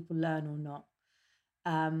whether people learn or not.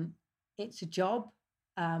 It's a job.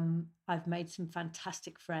 I've made some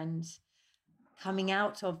fantastic friends. Coming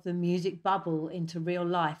out of the music bubble into real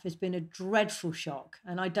life has been a dreadful shock,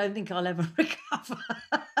 and I don't think I'll ever recover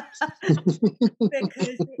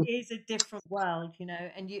because it is a different world,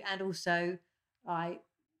 and also I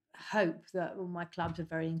hope that all my clubs are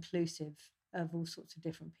very inclusive of all sorts of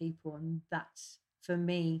different people, and that's for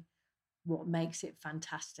me what makes it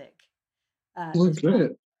fantastic. Well,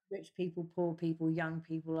 great. Rich people, poor people, young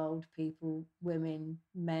people, old people, women,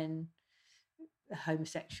 men,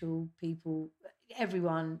 homosexual people,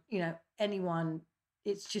 everyone, anyone.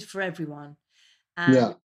 It's just for everyone,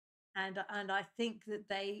 and I think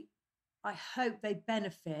that I hope they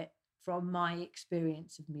benefit from my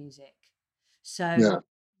experience of music. So,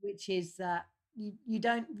 which is that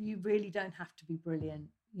you really don't have to be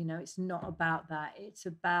brilliant. It's not about that. It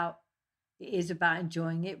is about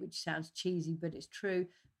enjoying it, which sounds cheesy, but it's true.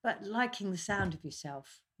 But liking the sound of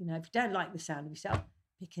yourself. If you don't like the sound of yourself,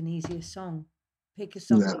 pick an easier song. Pick a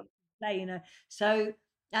song that you can play, So,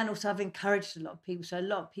 and also I've encouraged a lot of people. So a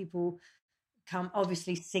lot of people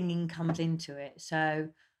obviously singing comes into it. So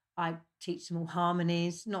I teach them all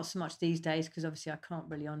harmonies, not so much these days because obviously I can't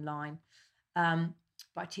really online. But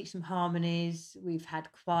I teach them harmonies. We've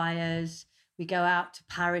had choirs. We go out to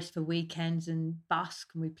Paris for weekends and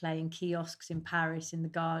busk, and we play in kiosks in Paris, in the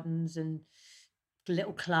gardens and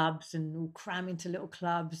little clubs, and we'll cram into little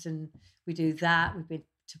clubs, and we do that. We've been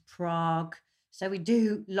to Prague. So we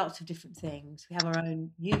do lots of different things. We have our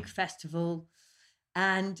own uke festival,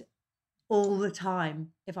 and all the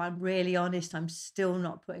time, if I'm really honest, I'm still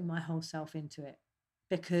not putting my whole self into it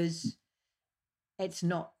because it's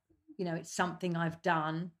not, it's something I've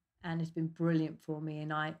done and it's been brilliant for me.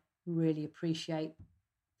 And I really appreciate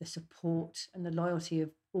the support and the loyalty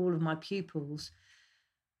of all of my pupils.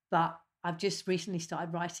 But I've just recently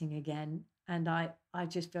started writing again. And I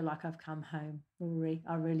just feel like I've come home, Rory.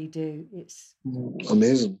 I really do. It's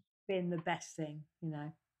amazing. Been the best thing,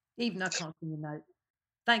 even I can't sing a note.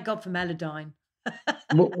 Thank God for Melodyne.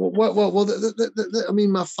 Well, I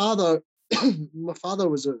mean, my father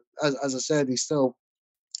was as I said, he's still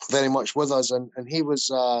very much with us, and he was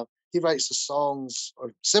he writes the songs,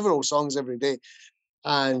 or several songs every day,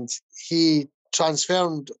 and he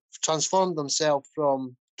transformed himself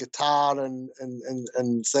from guitar and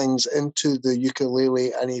things into the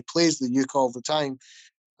ukulele, and he plays the uke all the time,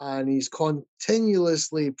 and he's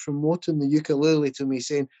continuously promoting the ukulele to me,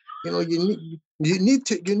 saying, you know, you need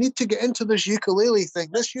to get into this ukulele thing.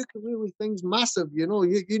 This ukulele thing's massive. You know,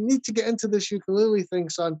 you need to get into this ukulele thing,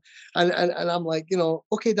 son. And I'm like, you know,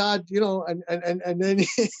 okay, Dad. You know, and then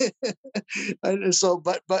and so,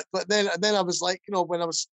 but then I was like, you know, when I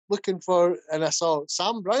was looking for, and I saw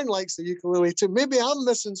Sam Brown likes the ukulele too. Maybe I'm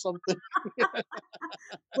missing something.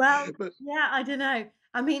 Well, But yeah, I don't know.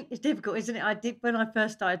 I mean, it's difficult, isn't it? I did when I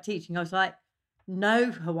first started teaching. I was like,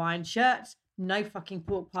 no Hawaiian shirts, no fucking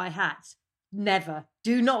pork pie hats, never.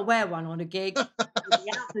 Do not wear one on a gig. You'll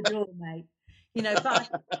be out the door, mate. You know,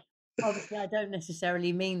 but obviously, I don't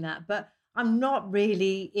necessarily mean that. But I'm not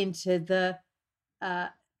really into the,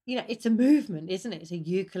 you know, it's a movement, isn't it? It's a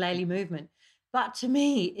ukulele movement. But to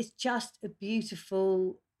me, it's just a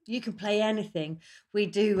beautiful. You can play anything. We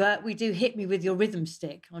do hit me with your rhythm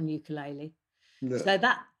stick on ukulele. yeah. So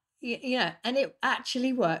that you know, and it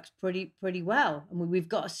actually works pretty well. And we've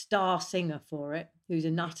got a star singer for it who's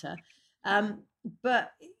a nutter. Um,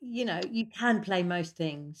 but you know, you can play most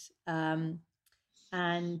things.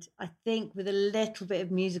 And I think with a little bit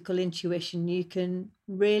of musical intuition, you can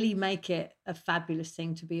really make it a fabulous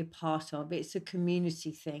thing to be a part of. It's a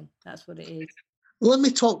community thing. That's what it is. Let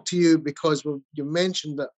me talk to you, because you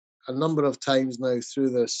mentioned it a number of times now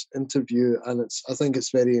through this interview, and I think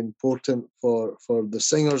it's very important for the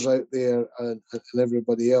singers out there, and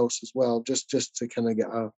everybody else as well, just to kind of get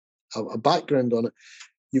a background on it.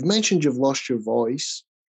 You've mentioned you've lost your voice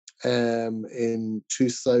in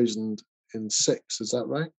 2006, is that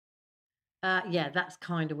right? Yeah, that's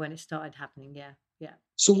kind of when it started happening. Yeah, yeah.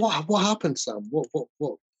 So what happened, Sam? What?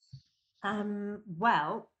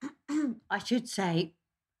 Well, I should say,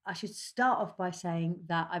 I should start off by saying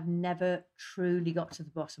that I've never truly got to the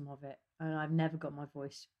bottom of it, and I've never got my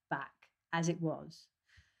voice back as it was.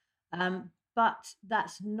 But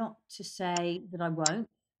that's not to say that I won't.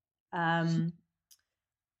 Um,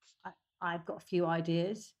 I, I've got a few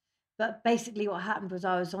ideas, but basically, what happened was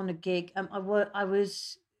I was on a gig. I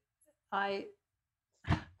was, I.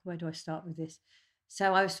 Where do I start with this?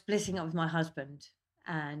 So I was splitting up with my husband,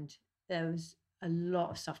 and there was a lot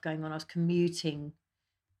of stuff going on. I was commuting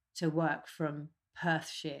to work from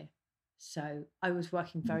Perthshire. So I was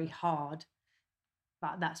working very hard,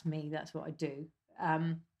 but that's me, that's what I do.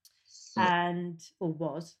 Um, and or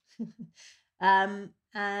was. And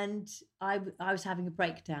I was having a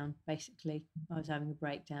breakdown, basically. I was having a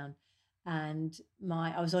breakdown. And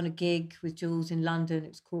I was on a gig with Jules in London, it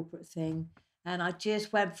was a corporate thing. And I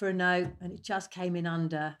just went for a note and it just came in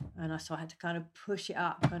under. And so I had to kind of push it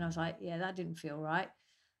up. And I was like, yeah, that didn't feel right.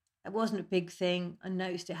 It wasn't a big thing. I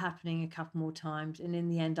noticed it happening a couple more times, and in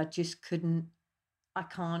the end, I just couldn't. I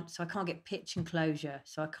can't. So I can't get pitch and closure.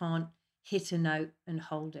 So I can't hit a note and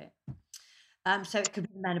hold it. So it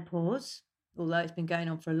could be menopause, although it's been going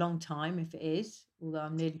on for a long time. If it is, although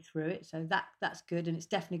I'm nearly through it, so that's good, and it's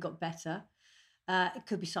definitely got better. It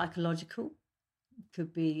could be psychological. It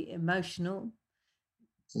could be emotional.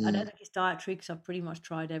 I don't think it's dietary because I've pretty much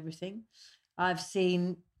tried everything. I've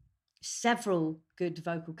seen several good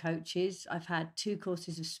vocal coaches. I've had 2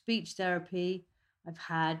 courses of speech therapy. I've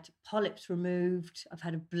had polyps removed. I've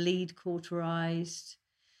had a bleed cauterized.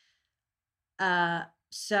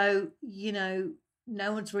 So, you know,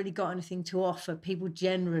 no one's really got anything to offer. People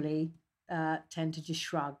generally tend to just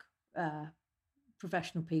shrug,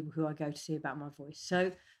 professional people who I go to see about my voice. So,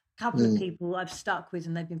 a couple of people I've stuck with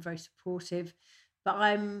and they've been very supportive. But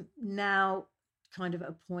I'm now kind of at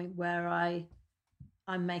a point where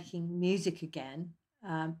I'm making music again,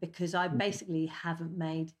 because I basically haven't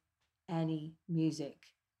made any music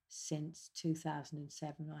since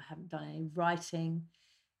 2007. I haven't done any writing.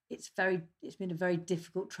 It's been a very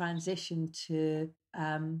difficult transition to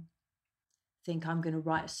think I'm going to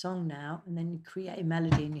write a song now, and then you create a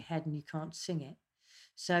melody in your head and you can't sing it.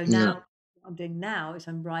 So Yeah. now what I'm doing now is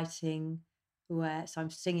I'm writing so I'm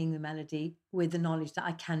singing the melody with the knowledge that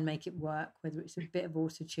I can make it work, whether it's a bit of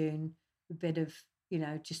auto tune, a bit of, you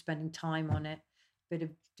know, just spending time on it, a bit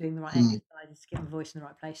of doing the right exercises to get my voice in the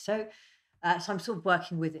right place. So I'm sort of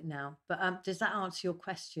working with it now. But does that answer your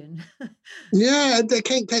question? Yeah, they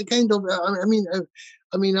kind of.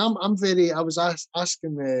 I mean, I'm very. I was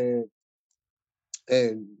asking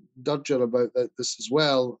Durga about this as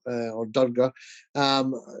well, or Durga,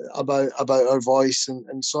 about our voice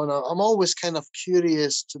and so on. I'm always kind of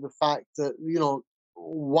curious to the fact that, you know,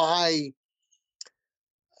 why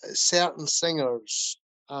certain singers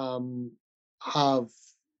have,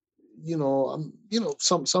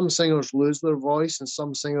 some singers lose their voice and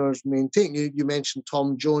some singers maintain. You mentioned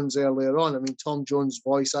Tom Jones earlier on. I mean, Tom Jones'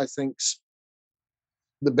 voice, I think's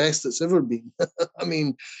the best it's ever been. I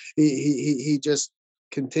mean, he just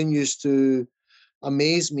continues to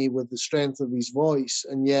amaze me with the strength of his voice,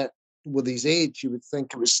 and yet with his age, you would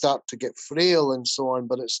think it would start to get frail and so on,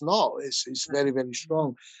 but it's not. It's very, very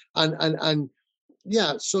strong, and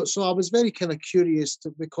yeah. So I was very kind of curious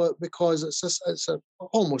to, because it's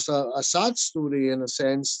almost a sad story in a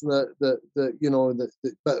sense but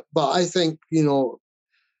I think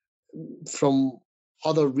from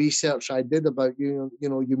other research I did about you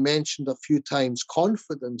mentioned a few times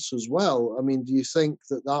confidence as well. I mean, do you think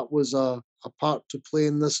that was a part to play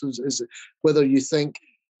in this? Is it whether you think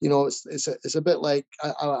it's a bit like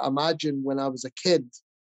I imagine when I was a kid,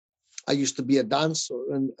 I used to be a dancer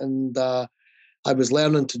and I was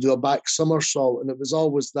learning to do a back somersault, and it was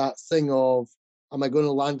always that thing of, am I going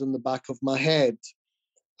to land on the back of my head?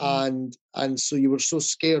 And so you were so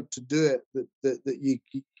scared to do it that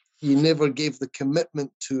you never gave the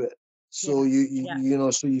commitment to it. So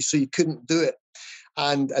so you couldn't do it,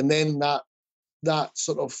 and then that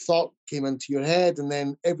sort of thought came into your head, and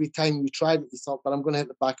then every time you tried it, you thought, but I'm going to hit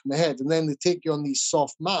the back of my head, and then they take you on these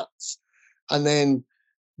soft mats, and then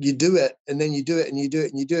you do it, and then you do it, and you do it,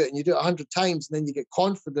 and you do it, and you do it 100 times, and then you get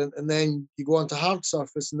confident, and then you go onto hard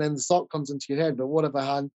surface, and then the thought comes into your head, but what if I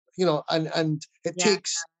had, and it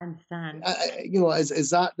takes, I understand. is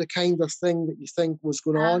that the kind of thing that you think was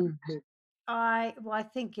going on? I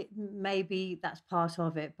think it maybe that's part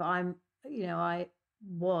of it, but I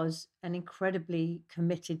was an incredibly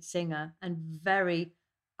committed singer and very,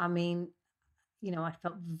 I mean, I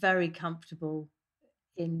felt very comfortable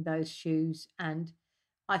in those shoes. And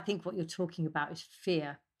I think what you're talking about is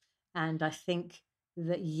fear. And I think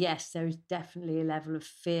that, yes, there is definitely a level of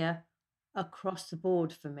fear across the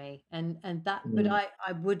board for me. But Mm.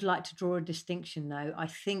 I would like to draw a distinction though. I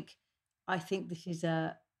think this is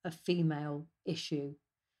a female issue.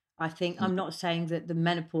 I think I'm not saying that the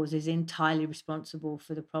menopause is entirely responsible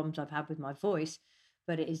for the problems I've had with my voice,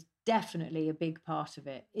 but it is definitely a big part of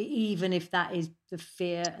it, even if that is the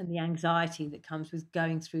fear and the anxiety that comes with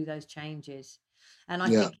going through those changes. And I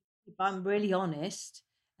Yeah. think if I'm really honest,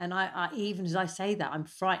 and I even as I say that, I'm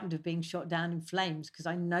frightened of being shot down in flames because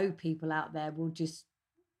I know people out there will just,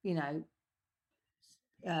 you know,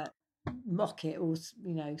 uh, mock it or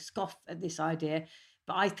scoff at this idea,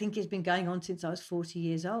 but I think it's been going on since I was 40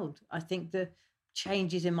 years old. I think the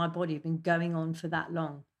changes in my body have been going on for that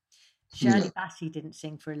long. Yeah. Shirley Bassey didn't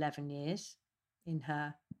sing for 11 years in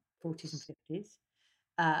her 40s and 50s.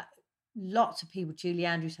 uh, Lots of people, Julie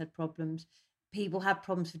Andrews had problems. People have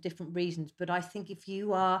problems for different reasons, but I think if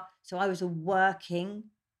you are, so I was a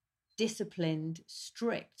working, disciplined,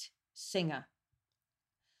 strict singer.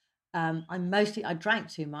 I drank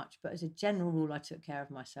too much, but as a general rule, I took care of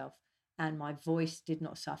myself, and my voice did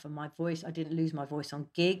not suffer. I didn't lose my voice on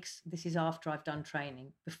gigs. This is after I've done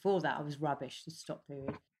training. Before that, I was rubbish. The stop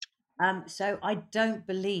period. So I don't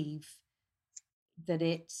believe that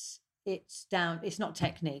it's down. It's not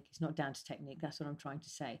technique. It's not down to technique. That's what I'm trying to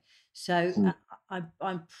say. So Mm.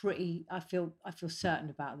 I'm pretty. I feel certain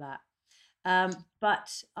about that.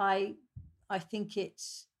 But I think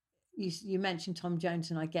it's you mentioned Tom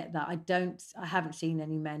Jones, and I get that. I haven't seen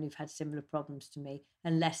any men who've had similar problems to me,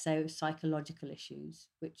 unless they were psychological issues,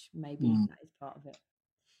 which maybe Mm. that is part of it.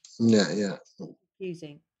 Yeah, yeah.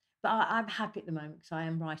 Confusing, but I'm happy at the moment because I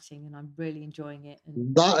am writing and I'm really enjoying it.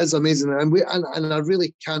 And That is amazing, and I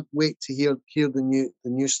really can't wait to hear the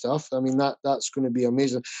new stuff. I mean, that's going to be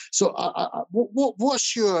amazing. So,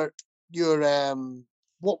 what's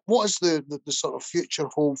what is the sort of future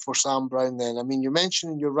hold for Sam Brown then? I mean, you're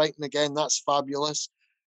mentioning you're writing again. That's fabulous.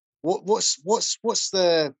 What's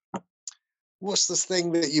this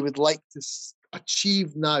thing that you would like to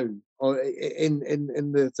achieve now, or in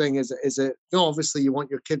the thing? Is it obviously you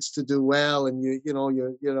want your kids to do well, and you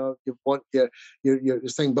want your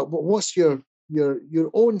thing, but what's your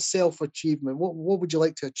own self achievement? What would you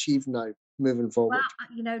like to achieve now moving well, forward?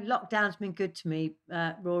 lockdown's been good to me,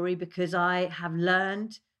 Rory, because I have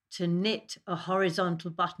learned to knit a horizontal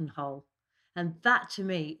buttonhole, and that to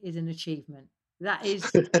me is an achievement. That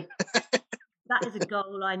is that is a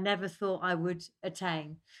goal I never thought I would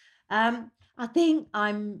attain. I think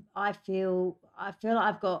I feel like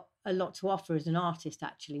I've got a lot to offer as an artist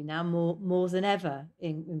actually now, more than ever,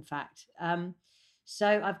 in fact. So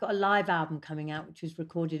I've got a live album coming out which was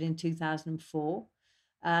recorded in 2004.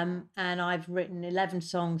 And I've written 11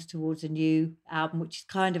 songs towards a new album which is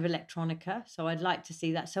kind of electronica, so I'd like to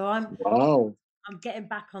see that. So I'm Wow. I'm getting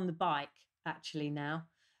back on the bike actually now.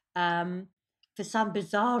 For some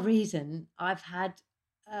bizarre reason, I've had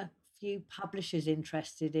a few publishers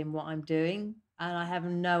interested in what I'm doing, and I have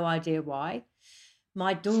no idea why.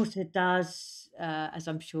 My daughter does, as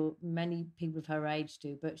I'm sure many people of her age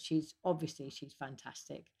do, but she's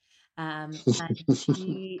fantastic. And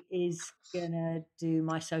she is gonna do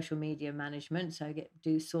my social media management, so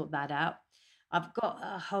sort that out. I've got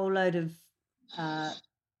a whole load of I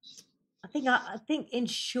think in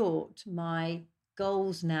short, my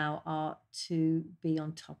goals now are to be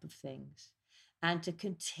on top of things and to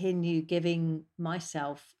continue giving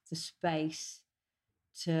myself the space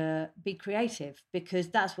to be creative, because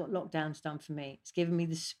that's what lockdown's done for me. It's given me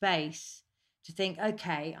the space to think,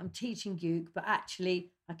 okay, I'm teaching uke, but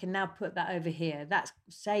actually I can now put that over here. That's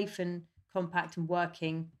safe and compact and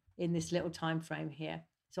working in this little time frame here.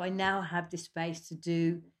 So I now have this space to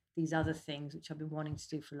do these other things which I've been wanting to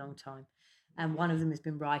do for a long time, and one of them has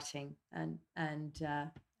been writing. And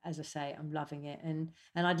as I say, I'm loving it, and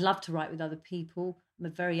I'd love to write with other people. I'm a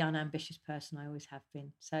very unambitious person. I always have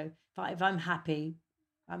been. So if I'm happy,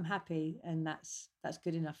 I'm happy, and that's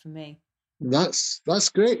good enough for me. That's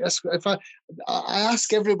great. If I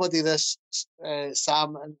ask everybody this,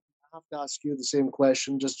 Sam, and I have to ask you the same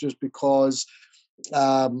question, just because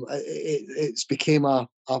it's became a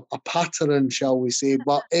pattern, shall we say?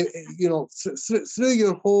 But through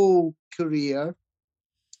your whole career,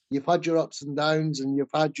 you've had your ups and downs, and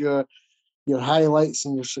you've had your highlights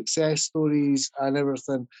and your success stories and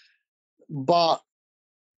everything. But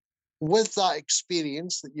with that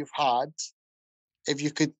experience that you've had, if you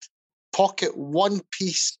could pocket one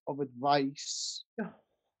piece of advice,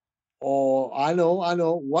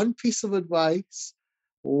 one piece of advice,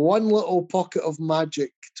 one little pocket of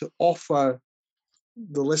magic to offer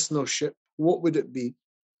the listenership, what would it be?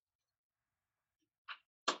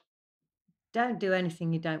 Don't do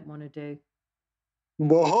anything you don't want to do.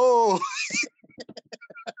 Whoa!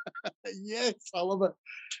 Yes, I love it.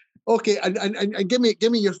 Okay, and give me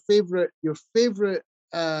your favorite.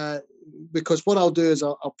 Because what I'll do is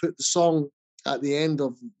I'll put the song at the end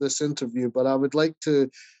of this interview, but I'd like to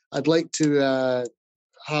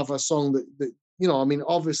have a song that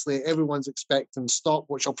obviously everyone's expecting Stop,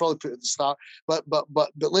 which I'll probably put at the start. But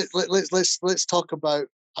let's talk about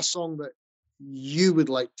a song that you would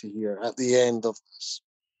like to hear at the end of this.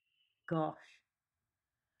 Gosh.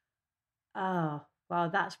 Oh, well,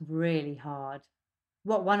 that's really hard.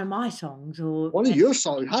 What, one of my songs or one of your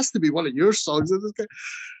songs? It has to be one of your songs. Yeah.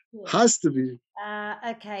 Has to be.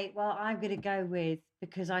 Okay, well, I'm going to go with,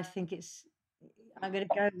 because I think I'm going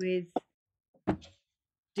to go with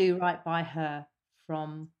Do Right By Her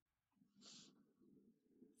from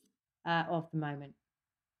Of the Moment.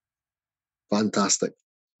 Fantastic.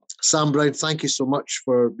 Sam Brown, thank you so much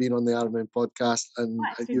for being on the Iron Man podcast. And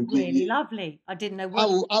it's been really lovely. I didn't know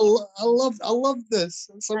what I love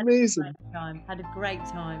this. It's amazing. Had a great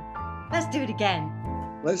time. Let's do it again.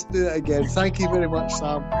 Let's do it again. Thank you very much,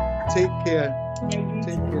 Sam. Take care. Yeah,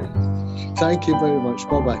 Take care. Thank you very much.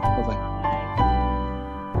 Bye-bye. Bye-bye.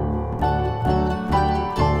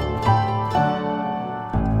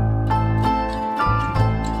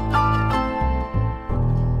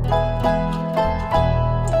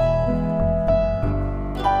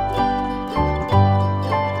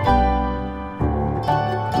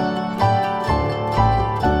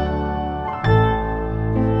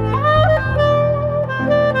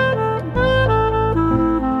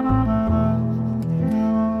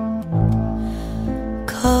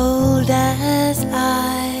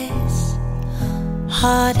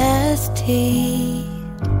 Hot as tea,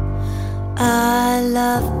 I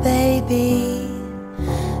love baby,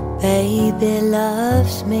 baby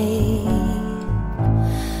loves me.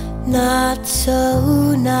 Not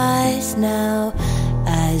so nice now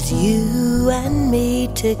as you and me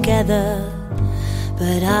together,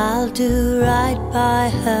 but I'll do right by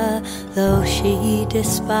her, though she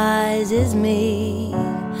despises me.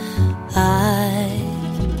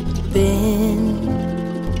 I've been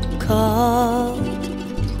caught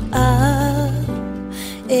up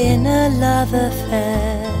in a love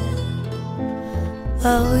affair.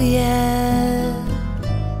 Oh yeah,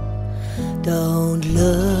 don't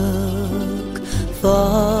look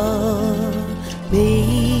for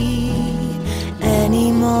me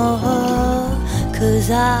anymore, 'cause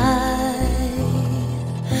I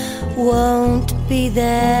won't be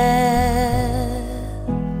there.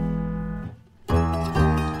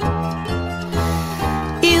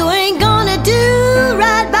 You ain't gonna do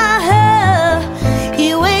right by her,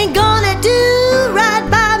 you ain't gonna do right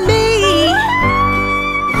by me.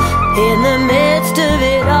 In the midst of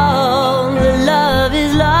it all, the love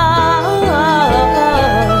is lost.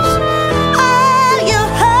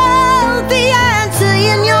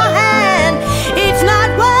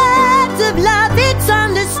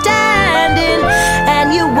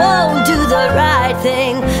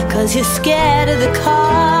 you're scared of the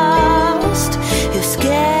cost. You're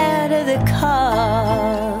scared of the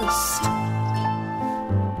cost.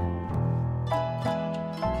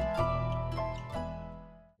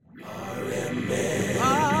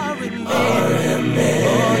 RMA,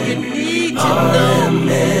 all you need to know.